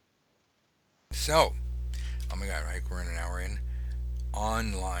 So, oh my God, right? We're in an hour in.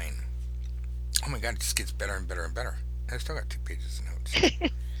 Online. Oh my God, it just gets better and better and better. I still got 2 pages of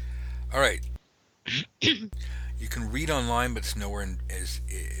notes. All right. You can read online, but it's nowhere as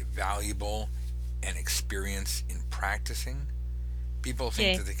valuable and experience in practicing. People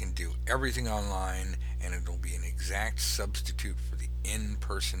think yeah, that they can do everything online and it'll be an exact substitute for the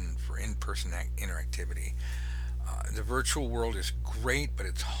in-person interactivity. The virtual world is great, but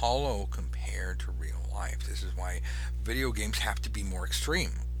it's hollow compared to real life. This is why video games have to be more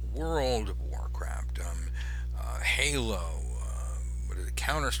extreme. World of Warcraft, Halo, what is it,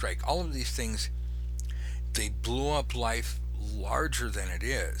 Counter Strike, all of these things, they blow up life larger than it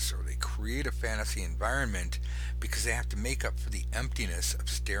is, or they create a fantasy environment because they have to make up for the emptiness of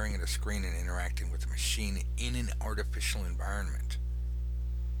staring at a screen and interacting with a machine in an artificial environment.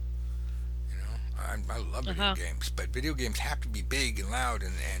 I love video uh-huh, games, but video games have to be big and loud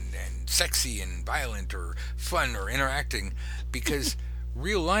and sexy and violent or fun or interacting because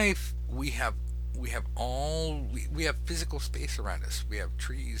real life we have physical space around us. We have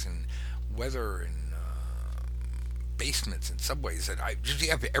trees and weather and basements and subways that I just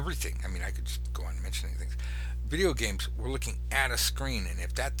have everything. I mean, I could just go on mentioning things. Video games, we're looking at a screen, and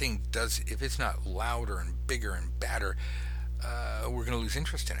if it's not louder and bigger and badder, we're going to lose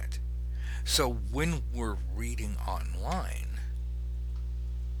interest in it. So when we're reading online,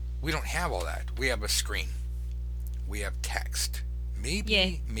 we don't have all that. We have a screen. We have text.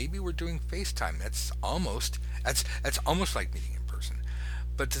 yeah, Maybe we're doing FaceTime. That's almost like meeting in person.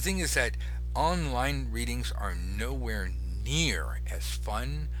 But the thing is that online readings are nowhere near as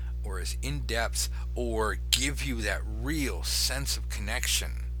fun or as in depth or give you that real sense of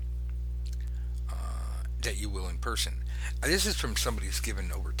connection that you will in person. This is from somebody who's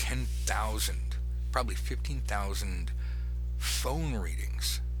given over 10,000, probably 15,000 phone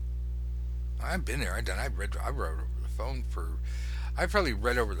readings. I've been there. I've read over the phone for, I've probably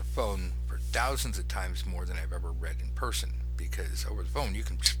read over the phone for thousands of times more than I've ever read in person because over the phone you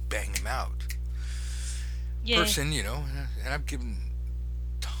can just bang them out. yeah. Person, and I've given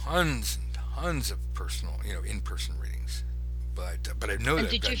tons and tons of personal, in-person readings. But I know And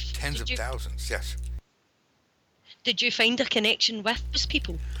that I've done tens did of you thousands. Yes. did you find a connection with those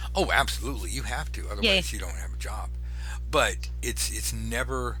people? Oh, absolutely. You have to, Yeah, otherwise you don't have a job. But it's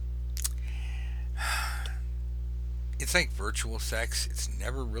never. It's like virtual sex. It's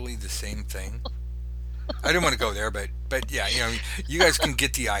never really the same thing. I didn't want to go there, but yeah, you guys can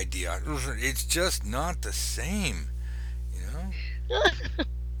get the idea. It's just not the same, you know.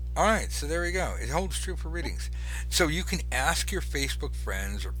 All right, so there we go. It holds true for readings. So you can ask your Facebook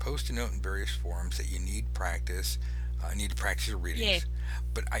friends or post a note in various forums that you need to practice your yeah, readings.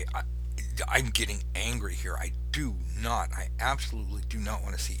 But I'm getting angry here. I do not. I absolutely do not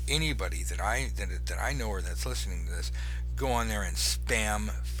want to see anybody that I know or that's listening to this go on there and spam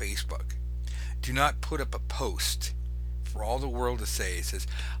Facebook. Do not put up a post for all the world to say. It says,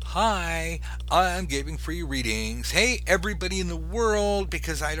 "Hi, I'm giving free readings. Hey, everybody in the world,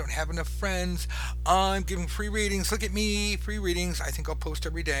 because I don't have enough friends, I'm giving free readings. Look at me, free readings. I think I'll post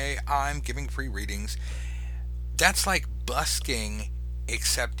every day. I'm giving free readings." That's like busking,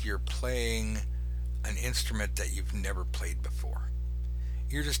 except you're playing an instrument that you've never played before.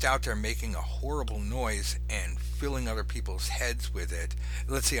 You're just out there making a horrible noise and filling other people's heads with it.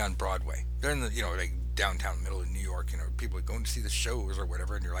 Let's say on Broadway, they're in the like downtown middle of New York. People are going to see the shows or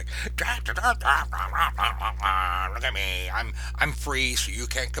whatever, and you're like, look at me, I'm free, so you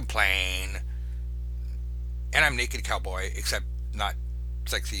can't complain. And I'm naked cowboy, except not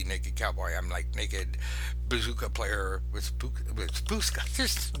sexy naked cowboy. I'm like naked bazooka player with bazooka.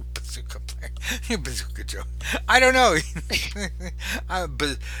 There's no bazooka player. Bazooka Joe. I don't know.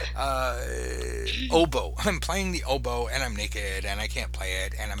 But oboe. I'm playing the oboe and I'm naked and I can't play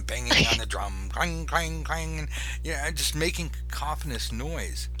it and I'm banging on the drum, clang, clang, clang, and just making cacophonous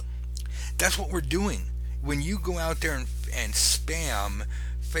noise. That's what we're doing. When you go out there and spam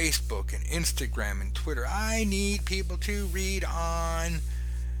Facebook and Instagram and Twitter, I need people to read on.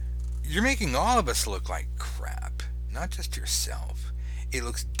 You're making all of us look like crap, not just yourself. It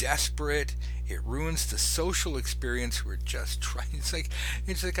looks desperate. It ruins the social experience. We're just trying. It's like,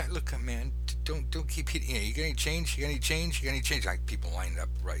 look, man, don't keep hitting. You got any change? You got any change? You got any change? Like people lined up,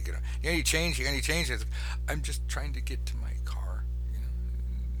 right? You got any change? You got any change? It's like, I'm just trying to get to my car.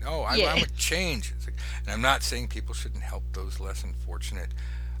 No, I Yeah. want change. And I'm not saying people shouldn't help those less unfortunate.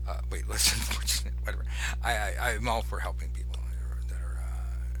 Less unfortunate, whatever. I'm all for helping people that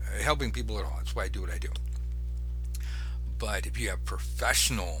are helping people at all. That's why I do what I do. But if you have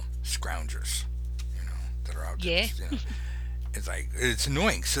professional scroungers, that are out there, Yeah. it's like it's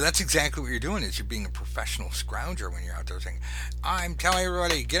annoying. So that's exactly what you're doing. Is you're being a professional scrounger when you're out there saying, "I'm telling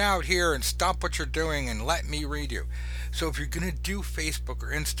everybody, get out here and stop what you're doing and let me read you." So if you're gonna do Facebook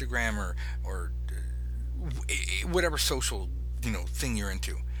or Instagram or whatever social thing you're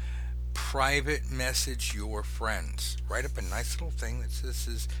into, private message your friends. Write up a nice little thing that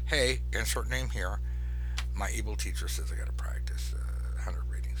says, "Hey, insert name here. My evil teacher says I got to practice 100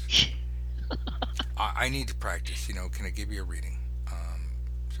 readings. I need to practice. Can I give you a reading?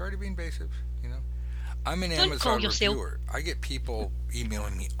 Sorry to be invasive. You know, I'm an Don't call Amazon yourself. reviewer. I get people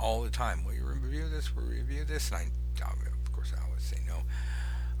emailing me all the time. Will you review this? Will you review this?" And of course, I always say no.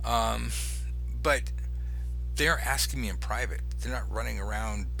 But they're asking me in private. They're not running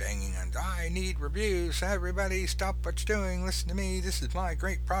around banging on, "I need reviews. Everybody, stop what you're doing. Listen to me. This is my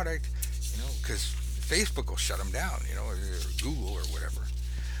great product." Because Facebook will shut them down, or Google or whatever.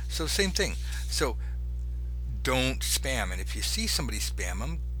 So, same thing. So, don't spam. And if you see somebody spam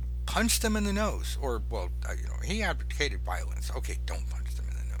them, punch them in the nose. Or, well, he advocated violence. Okay, don't punch them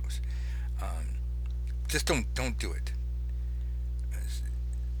in the nose. Um, just don't do it.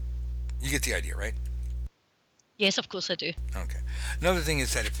 You get the idea, right? Yes, of course I do. Okay. Another thing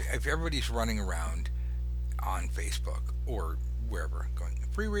is that if everybody's running around on Facebook or wherever going,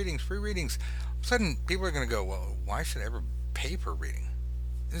 free readings, all of a sudden people are going to go, "Well, why should I ever pay for a reading?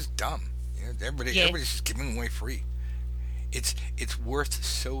 This is dumb. Yeah. Everybody's just giving away free. It's worth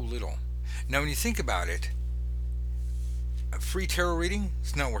so little." Now, when you think about it, a free tarot reading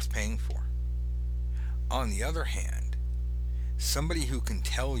is not worth paying for. On the other hand, somebody who can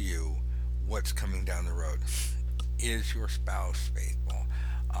tell you what's coming down the road. Is your spouse faithful?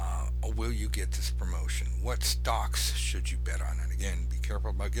 Will you get this promotion? What stocks should you bet on? And again, be careful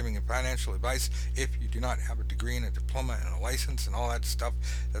about giving financial advice if you do not have a degree and a diploma and a license and all that stuff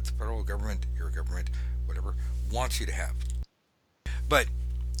that the federal government, your government, whatever, wants you to have. But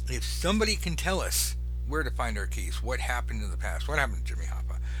if somebody can tell us where to find our keys, what happened in the past, what happened to Jimmy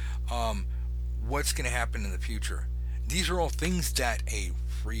Hoffa, what's going to happen in the future, these are all things that a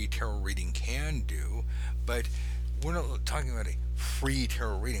free tarot reading can do, but we're not talking about a free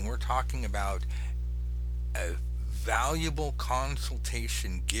tarot reading. We're talking about a valuable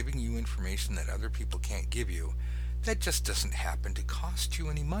consultation giving you information that other people can't give you that just doesn't happen to cost you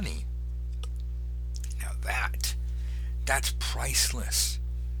any money. Now that's priceless.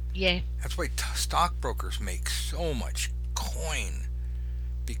 Yeah. That's why stockbrokers make so much coin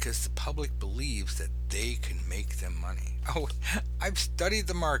because the public believes that they can make them money. Oh, I've studied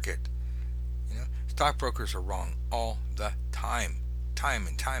the market. Stockbrokers are wrong all the time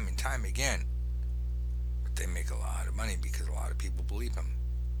and time and time again. But they make a lot of money because a lot of people believe them.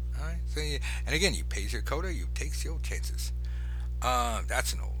 All right. And again, you pays your quota, you takes your chances.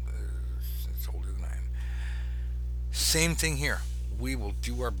 That's an old. It's older than I am. Same thing here. We will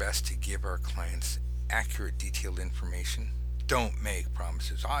do our best to give our clients accurate, detailed information. Don't make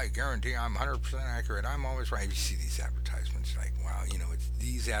promises. I guarantee I'm 100% accurate. I'm always right. You see these advertisements like, wow, it's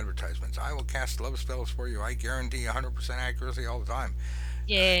these advertisements. I will cast love spells for you. I guarantee 100% accuracy all the time.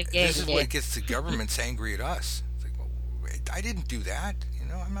 Yeah, yeah, This is yeah. what gets the governments angry at us. It's like, well, wait, I didn't do that.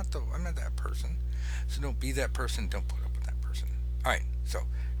 I'm not that person. So don't be that person. Don't put up with that person. All right. So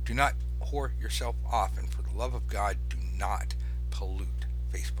do not whore yourself off, and for the love of God, do not pollute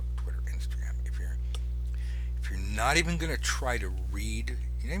Facebook, Twitter, Instagram. If you're not even going to try to read,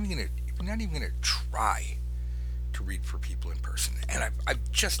 if you're not even going to try to read for people in person, and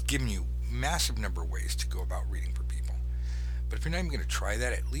I've just given you massive number of ways to go about reading for people. But if you're not even going to try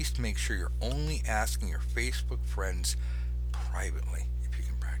that, at least make sure you're only asking your Facebook friends privately if you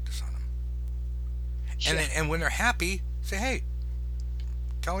can practice on them. And Sure. then, and when they're happy, say, hey,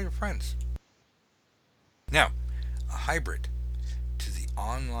 tell your friends. Now, a hybrid to the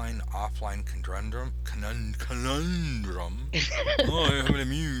online offline conundrum. Oh, I have an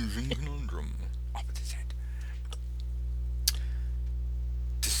amusing conundrum. Off with his head.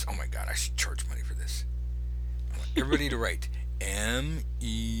 Oh my god, I should charge money for this. I want everybody to write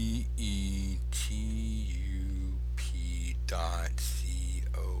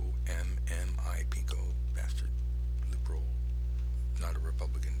MEETUP.COMMI Pinko bastard liberal not a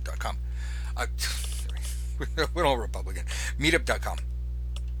Republican.com. We're all Republican. Meetup.com.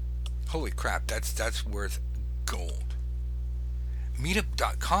 Holy crap, that's worth gold.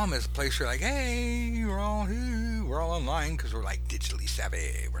 Meetup.com is a place where you're like, hey, we're all online because we're like digitally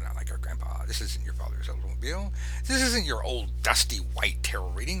savvy. We're not like our grandpa. This isn't your father's automobile. This isn't your old dusty white tarot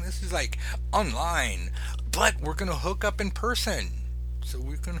reading. This is like online, but we're gonna hook up in person, so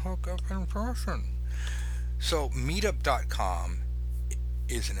we can hook up in person. So Meetup.com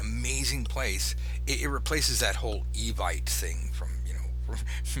is an amazing place. It replaces that whole Evite thing from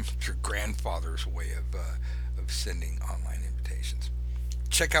from your grandfather's way of sending online invitations.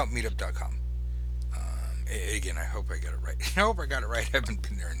 Check out Meetup.com. Again, I hope I got it right. I hope I got it right. I haven't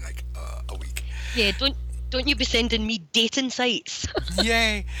been there in like a week. Yeah, don't you be sending me dating sites.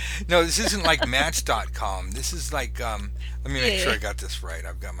 Yay! No, this isn't like Match.com. This is like let me make sure Yeah. I got this right.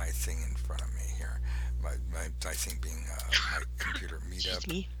 I've got my thing in front of me here. My thing being my computer Meetup. Excuse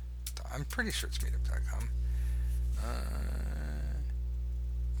me. I'm pretty sure it's Meetup.com.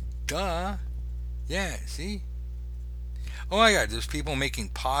 Duh. Yeah. See. Oh my God. There's people making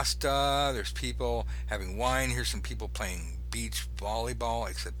pasta. There's people having wine. Here's some people playing beach volleyball,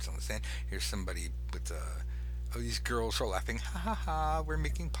 except it's on the sand. Here's somebody with oh, these girls are laughing. Ha ha ha. We're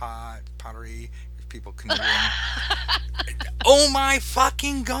making pottery. There's people canoeing. Oh my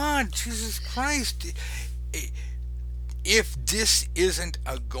fucking God. Jesus Christ. If this isn't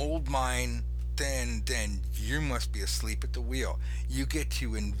a gold mine, then you must be asleep at the wheel. You get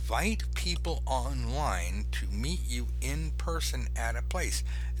to invite people online to meet you in person at a place.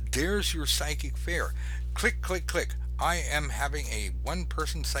 There's your psychic fair. Click, click, click. I am having a one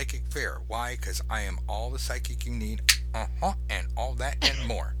person psychic fair. Why? Because I am all the psychic you need. And all that and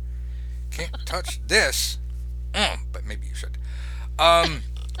more. Can't touch this. But maybe you should. I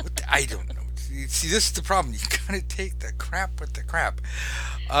don't know. See, this is the problem. You gotta take the crap with the crap.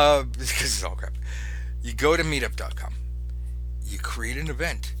 Because it's all crap. You go to meetup.com. You create an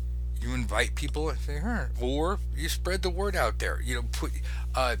event. You invite people if they heard, or you spread the word out there. You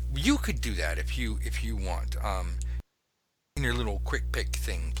could do that if you want. In your little quick pick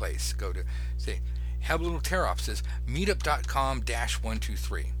thing place, go to say have a little tear off says meetup.com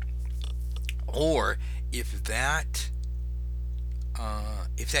 -123, or if that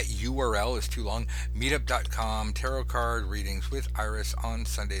URL is too long, meetup.com tarot card readings with Iris on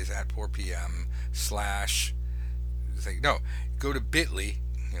Sundays at 4 p.m. slash. No, go to bit.ly,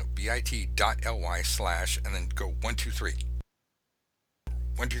 bit.ly slash, and then go 123,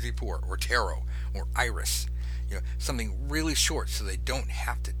 1234, or tarot, or Iris. Something really short so they don't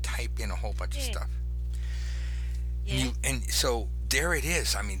have to type in a whole bunch of Yeah. stuff. Yeah. And so there it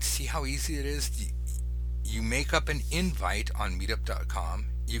is. I mean, see how easy it is. You make up an invite on meetup.com.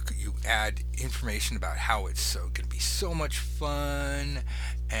 You add information about how it's going to be so much fun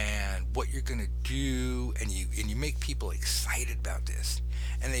and what you're going to do, and you make people excited about this,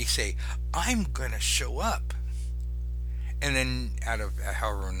 and they say, I'm going to show up. And then out of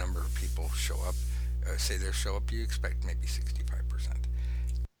however number of people show up, say they show up, you expect maybe 65%.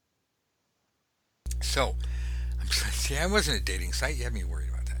 So see, I wasn't a dating site. You had me worried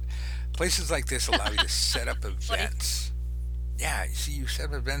about that. Places like this allow you to set up Sorry. events. Yeah, you see, you set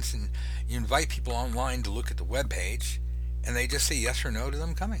up events and you invite people online to look at the web page, and they just say yes or no to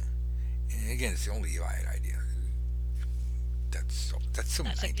them coming. And again, it's the only idea. That's so That's a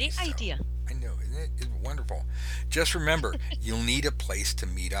 90s great though. idea. I know, isn't it? It's wonderful. Just remember, you'll need a place to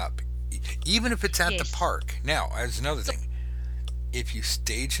meet up, even if it's at the Yes. park. Now, as another So thing, if you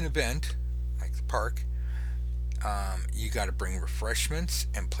stage an event like the park, you got to bring refreshments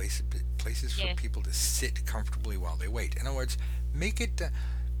and places for yeah, people to sit comfortably while they wait. In other words, make it uh,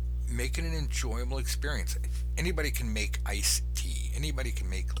 make it an enjoyable experience. If anybody can make iced tea. Anybody can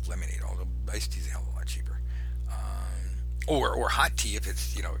make lemonade. Although iced tea is a hell of a lot cheaper. Or hot tea if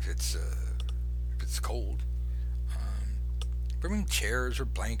it's cold. Um, bring chairs or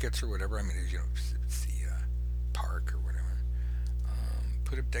blankets or whatever. I mean, if it's the park or whatever.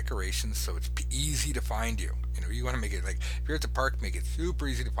 Put up decorations so it's easy to find you. You want to make it like if you're at the park, make it super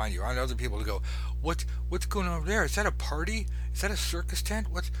easy to find you. I want other people to go, what's going on over there? Is that a party? Is that a circus tent?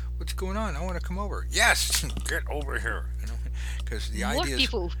 What's going on? I want to come over. Yes, get over here. Because the more idea is,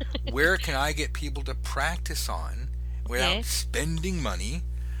 people. where can I get people to practice on without yeah, spending money,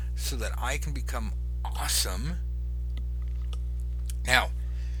 so that I can become awesome? Now,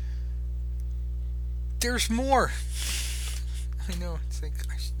 there's more. I know it's like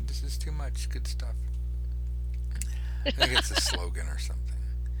this is too much good stuff. I think it's a slogan or something.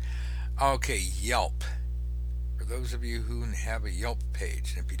 Okay, Yelp. For those of you who have a Yelp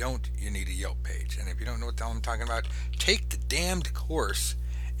page, and if you don't, you need a Yelp page. And if you don't know what the hell I'm talking about, take the damned course.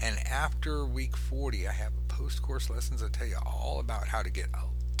 And after week 40, I have a post course lessons that tell you all about how to get a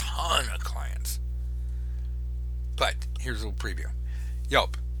ton of clients. But here's a little preview.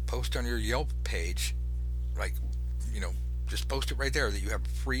 Yelp. Post on your Yelp page, like, you know, just post it right there that you have a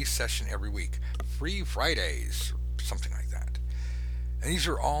free session every week. Free Fridays, something like that. And these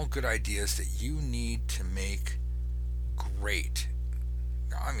are all good ideas that you need to make great.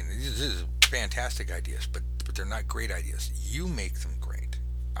 Now, I mean, these are fantastic ideas, but they're not great ideas. You make them great.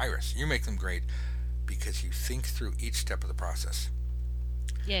 Iris, you make them great because you think through each step of the process.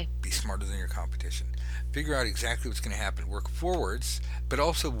 yeah, Be smarter than your competition. Figure out exactly what's going to happen. Work forwards, but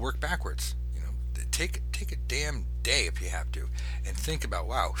also work backwards. Take a damn day if you have to, and think about,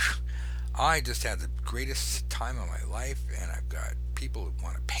 wow, I just had the greatest time of my life, and I've got people who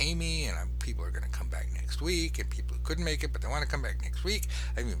want to pay me, and people are going to come back next week, and people who couldn't make it but they want to come back next week.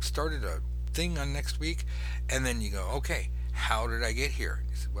 I've even started a thing on next week, and then you go, okay, how did I get here?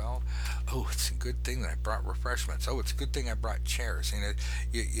 You said, well, oh, it's a good thing that I brought refreshments. Oh, it's a good thing I brought chairs. And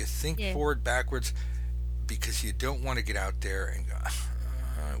you think yeah, forward, backwards, because you don't want to get out there and go,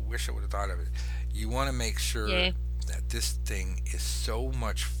 I wish I would have thought of it. You want to make sure yeah, that this thing is so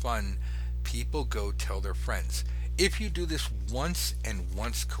much fun, people go tell their friends. If you do this once and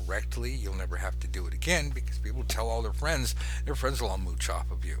once correctly, you'll never have to do it again because people tell all their friends will all mooch off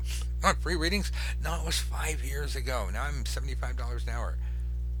of you. Not free readings? No, it was 5 years ago. Now I'm $75 an hour.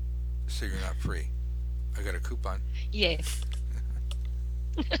 So you're not free. I got a coupon. yeah.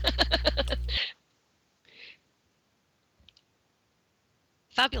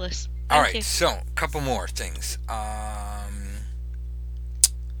 Fabulous. All Thank right, you. so a couple more things.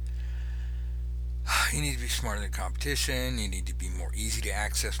 You need to be smarter than competition. You need to be more easy to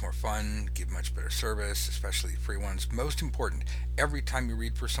access, more fun, give much better service, especially free ones. Most important, every time you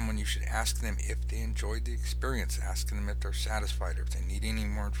read for someone, you should ask them if they enjoyed the experience, asking them if they're satisfied, or if they need any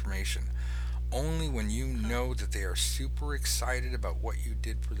more information. Only when you Uh-huh. know that they are super excited about what you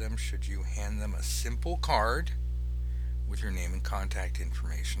did for them should you hand them a simple card with your name and contact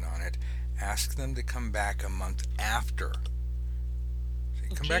information on it. Ask them to come back a month after. So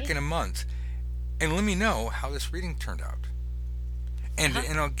you come back Okay. in a month and let me know how this reading turned out. And Uh-huh.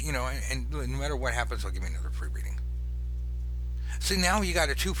 and I'll, and no matter what happens, I'll give you another free reading. So now you got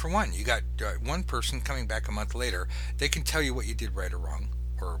a two for one. You got one person coming back a month later. They can tell you what you did right or wrong,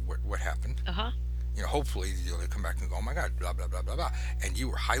 or what happened. Uh-huh. Hopefully they'll come back and go, oh my God, blah blah blah blah blah. And you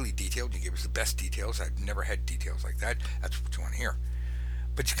were highly detailed. You gave us the best details. I've never had details like that. That's what you want to hear.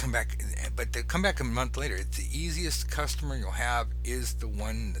 But you come back, but they come back a month later. It's the easiest customer you'll have is the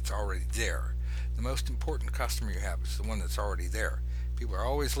one that's already there. The most important customer you have is the one that's already there. People are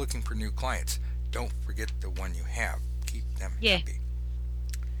always looking for new clients. Don't forget the one you have. Keep them Yeah. happy.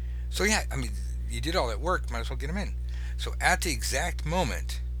 So yeah, I mean, you did all that work. Might as well get them in. So at the exact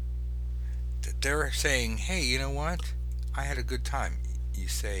moment that they're saying, hey, you know what? I had a good time. You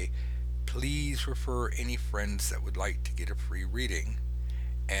say, please refer any friends that would like to get a free reading.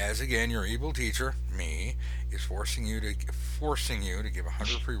 As again, your evil teacher, me, is forcing you to give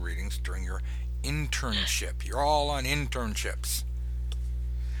 100 free readings during your internship. You're all on internships.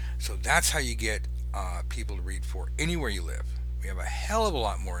 So that's how you get people to read for anywhere you live. We have a hell of a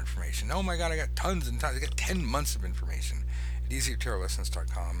lot more information. Oh my God, I got tons and tons. I got 10 months of information at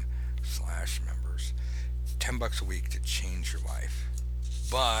easytarolessons.com members. It's $10 a week to change your life.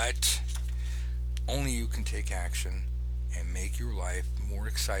 But only you can take action and make your life more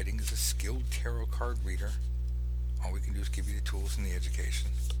exciting as a skilled tarot card reader. All we can do is give you the tools and the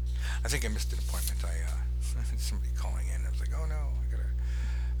education. I think I missed an appointment. I had somebody calling in. I was like, oh no,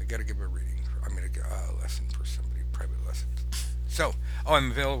 I gotta give a reading. I'm gonna get a lesson for somebody, private lesson. So,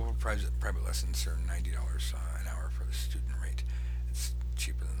 I'm available for private lessons. They're $90 an hour for the student rate. It's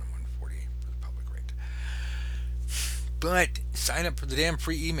cheaper than the 140 for the public rate. But sign up for the damn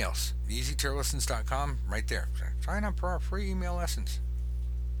free emails. EasyTarotLessons.com, right there. Sign up for our free email lessons.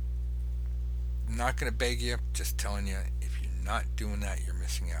 I'm not going to beg you, just telling you, if you're not doing that, you're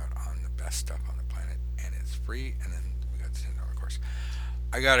missing out on the best stuff on the planet. And it's free, and then we got the $10 course.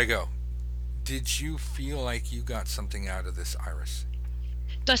 I gotta go. Did you feel like you got something out of this, Iris?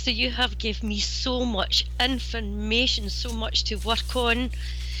 Dusty, you have given me so much information, so much to work on,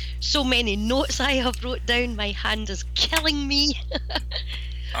 so many notes I have wrote down. My hand is killing me.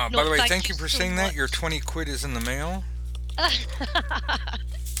 By the way, thank you you for so saying that. Your much. 20 quid is in the mail.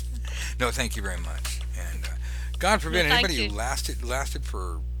 No, thank you very much. And God No, forbid thank anybody you. who lasted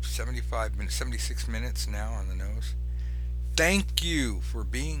for 75 minutes, 76 minutes now on the nose. Thank you for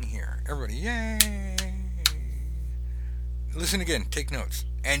being here, everybody. Yay! Listen again, take notes,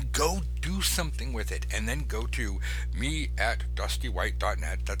 and go do something with it. And then go to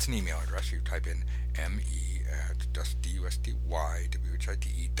me@dustywhite.net. That's an email address. You type in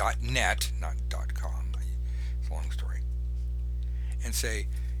me@dustywhite.net, not .com. It's a long story. And say,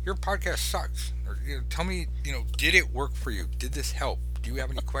 your podcast sucks. Or tell me, did it work for you? Did this help? Do you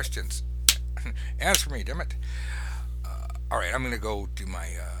have any questions? Answer me, damn it. All right, I'm gonna go do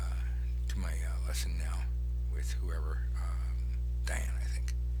my lesson now with whoever. Diane, I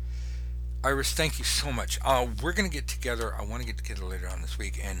think. Iris, thank you so much. We're gonna get together. I want to get together later on this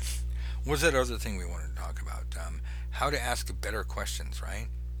week. And what was that other thing we wanted to talk about? How to ask better questions, right?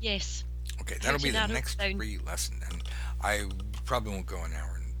 Yes, Okay, how that'll to be the narrow it next down. free lesson, and I probably won't go an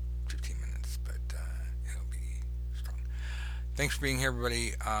hour and 15 minutes, but it'll be strong. Thanks for being here,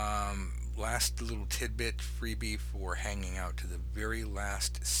 everybody. Last little tidbit freebie for hanging out to the very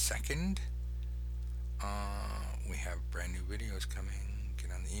last second. We have brand new videos coming.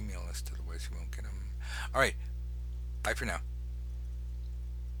 Get on the email list, otherwise you won't get them. All right, bye for now.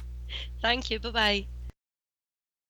 Thank you. Bye bye.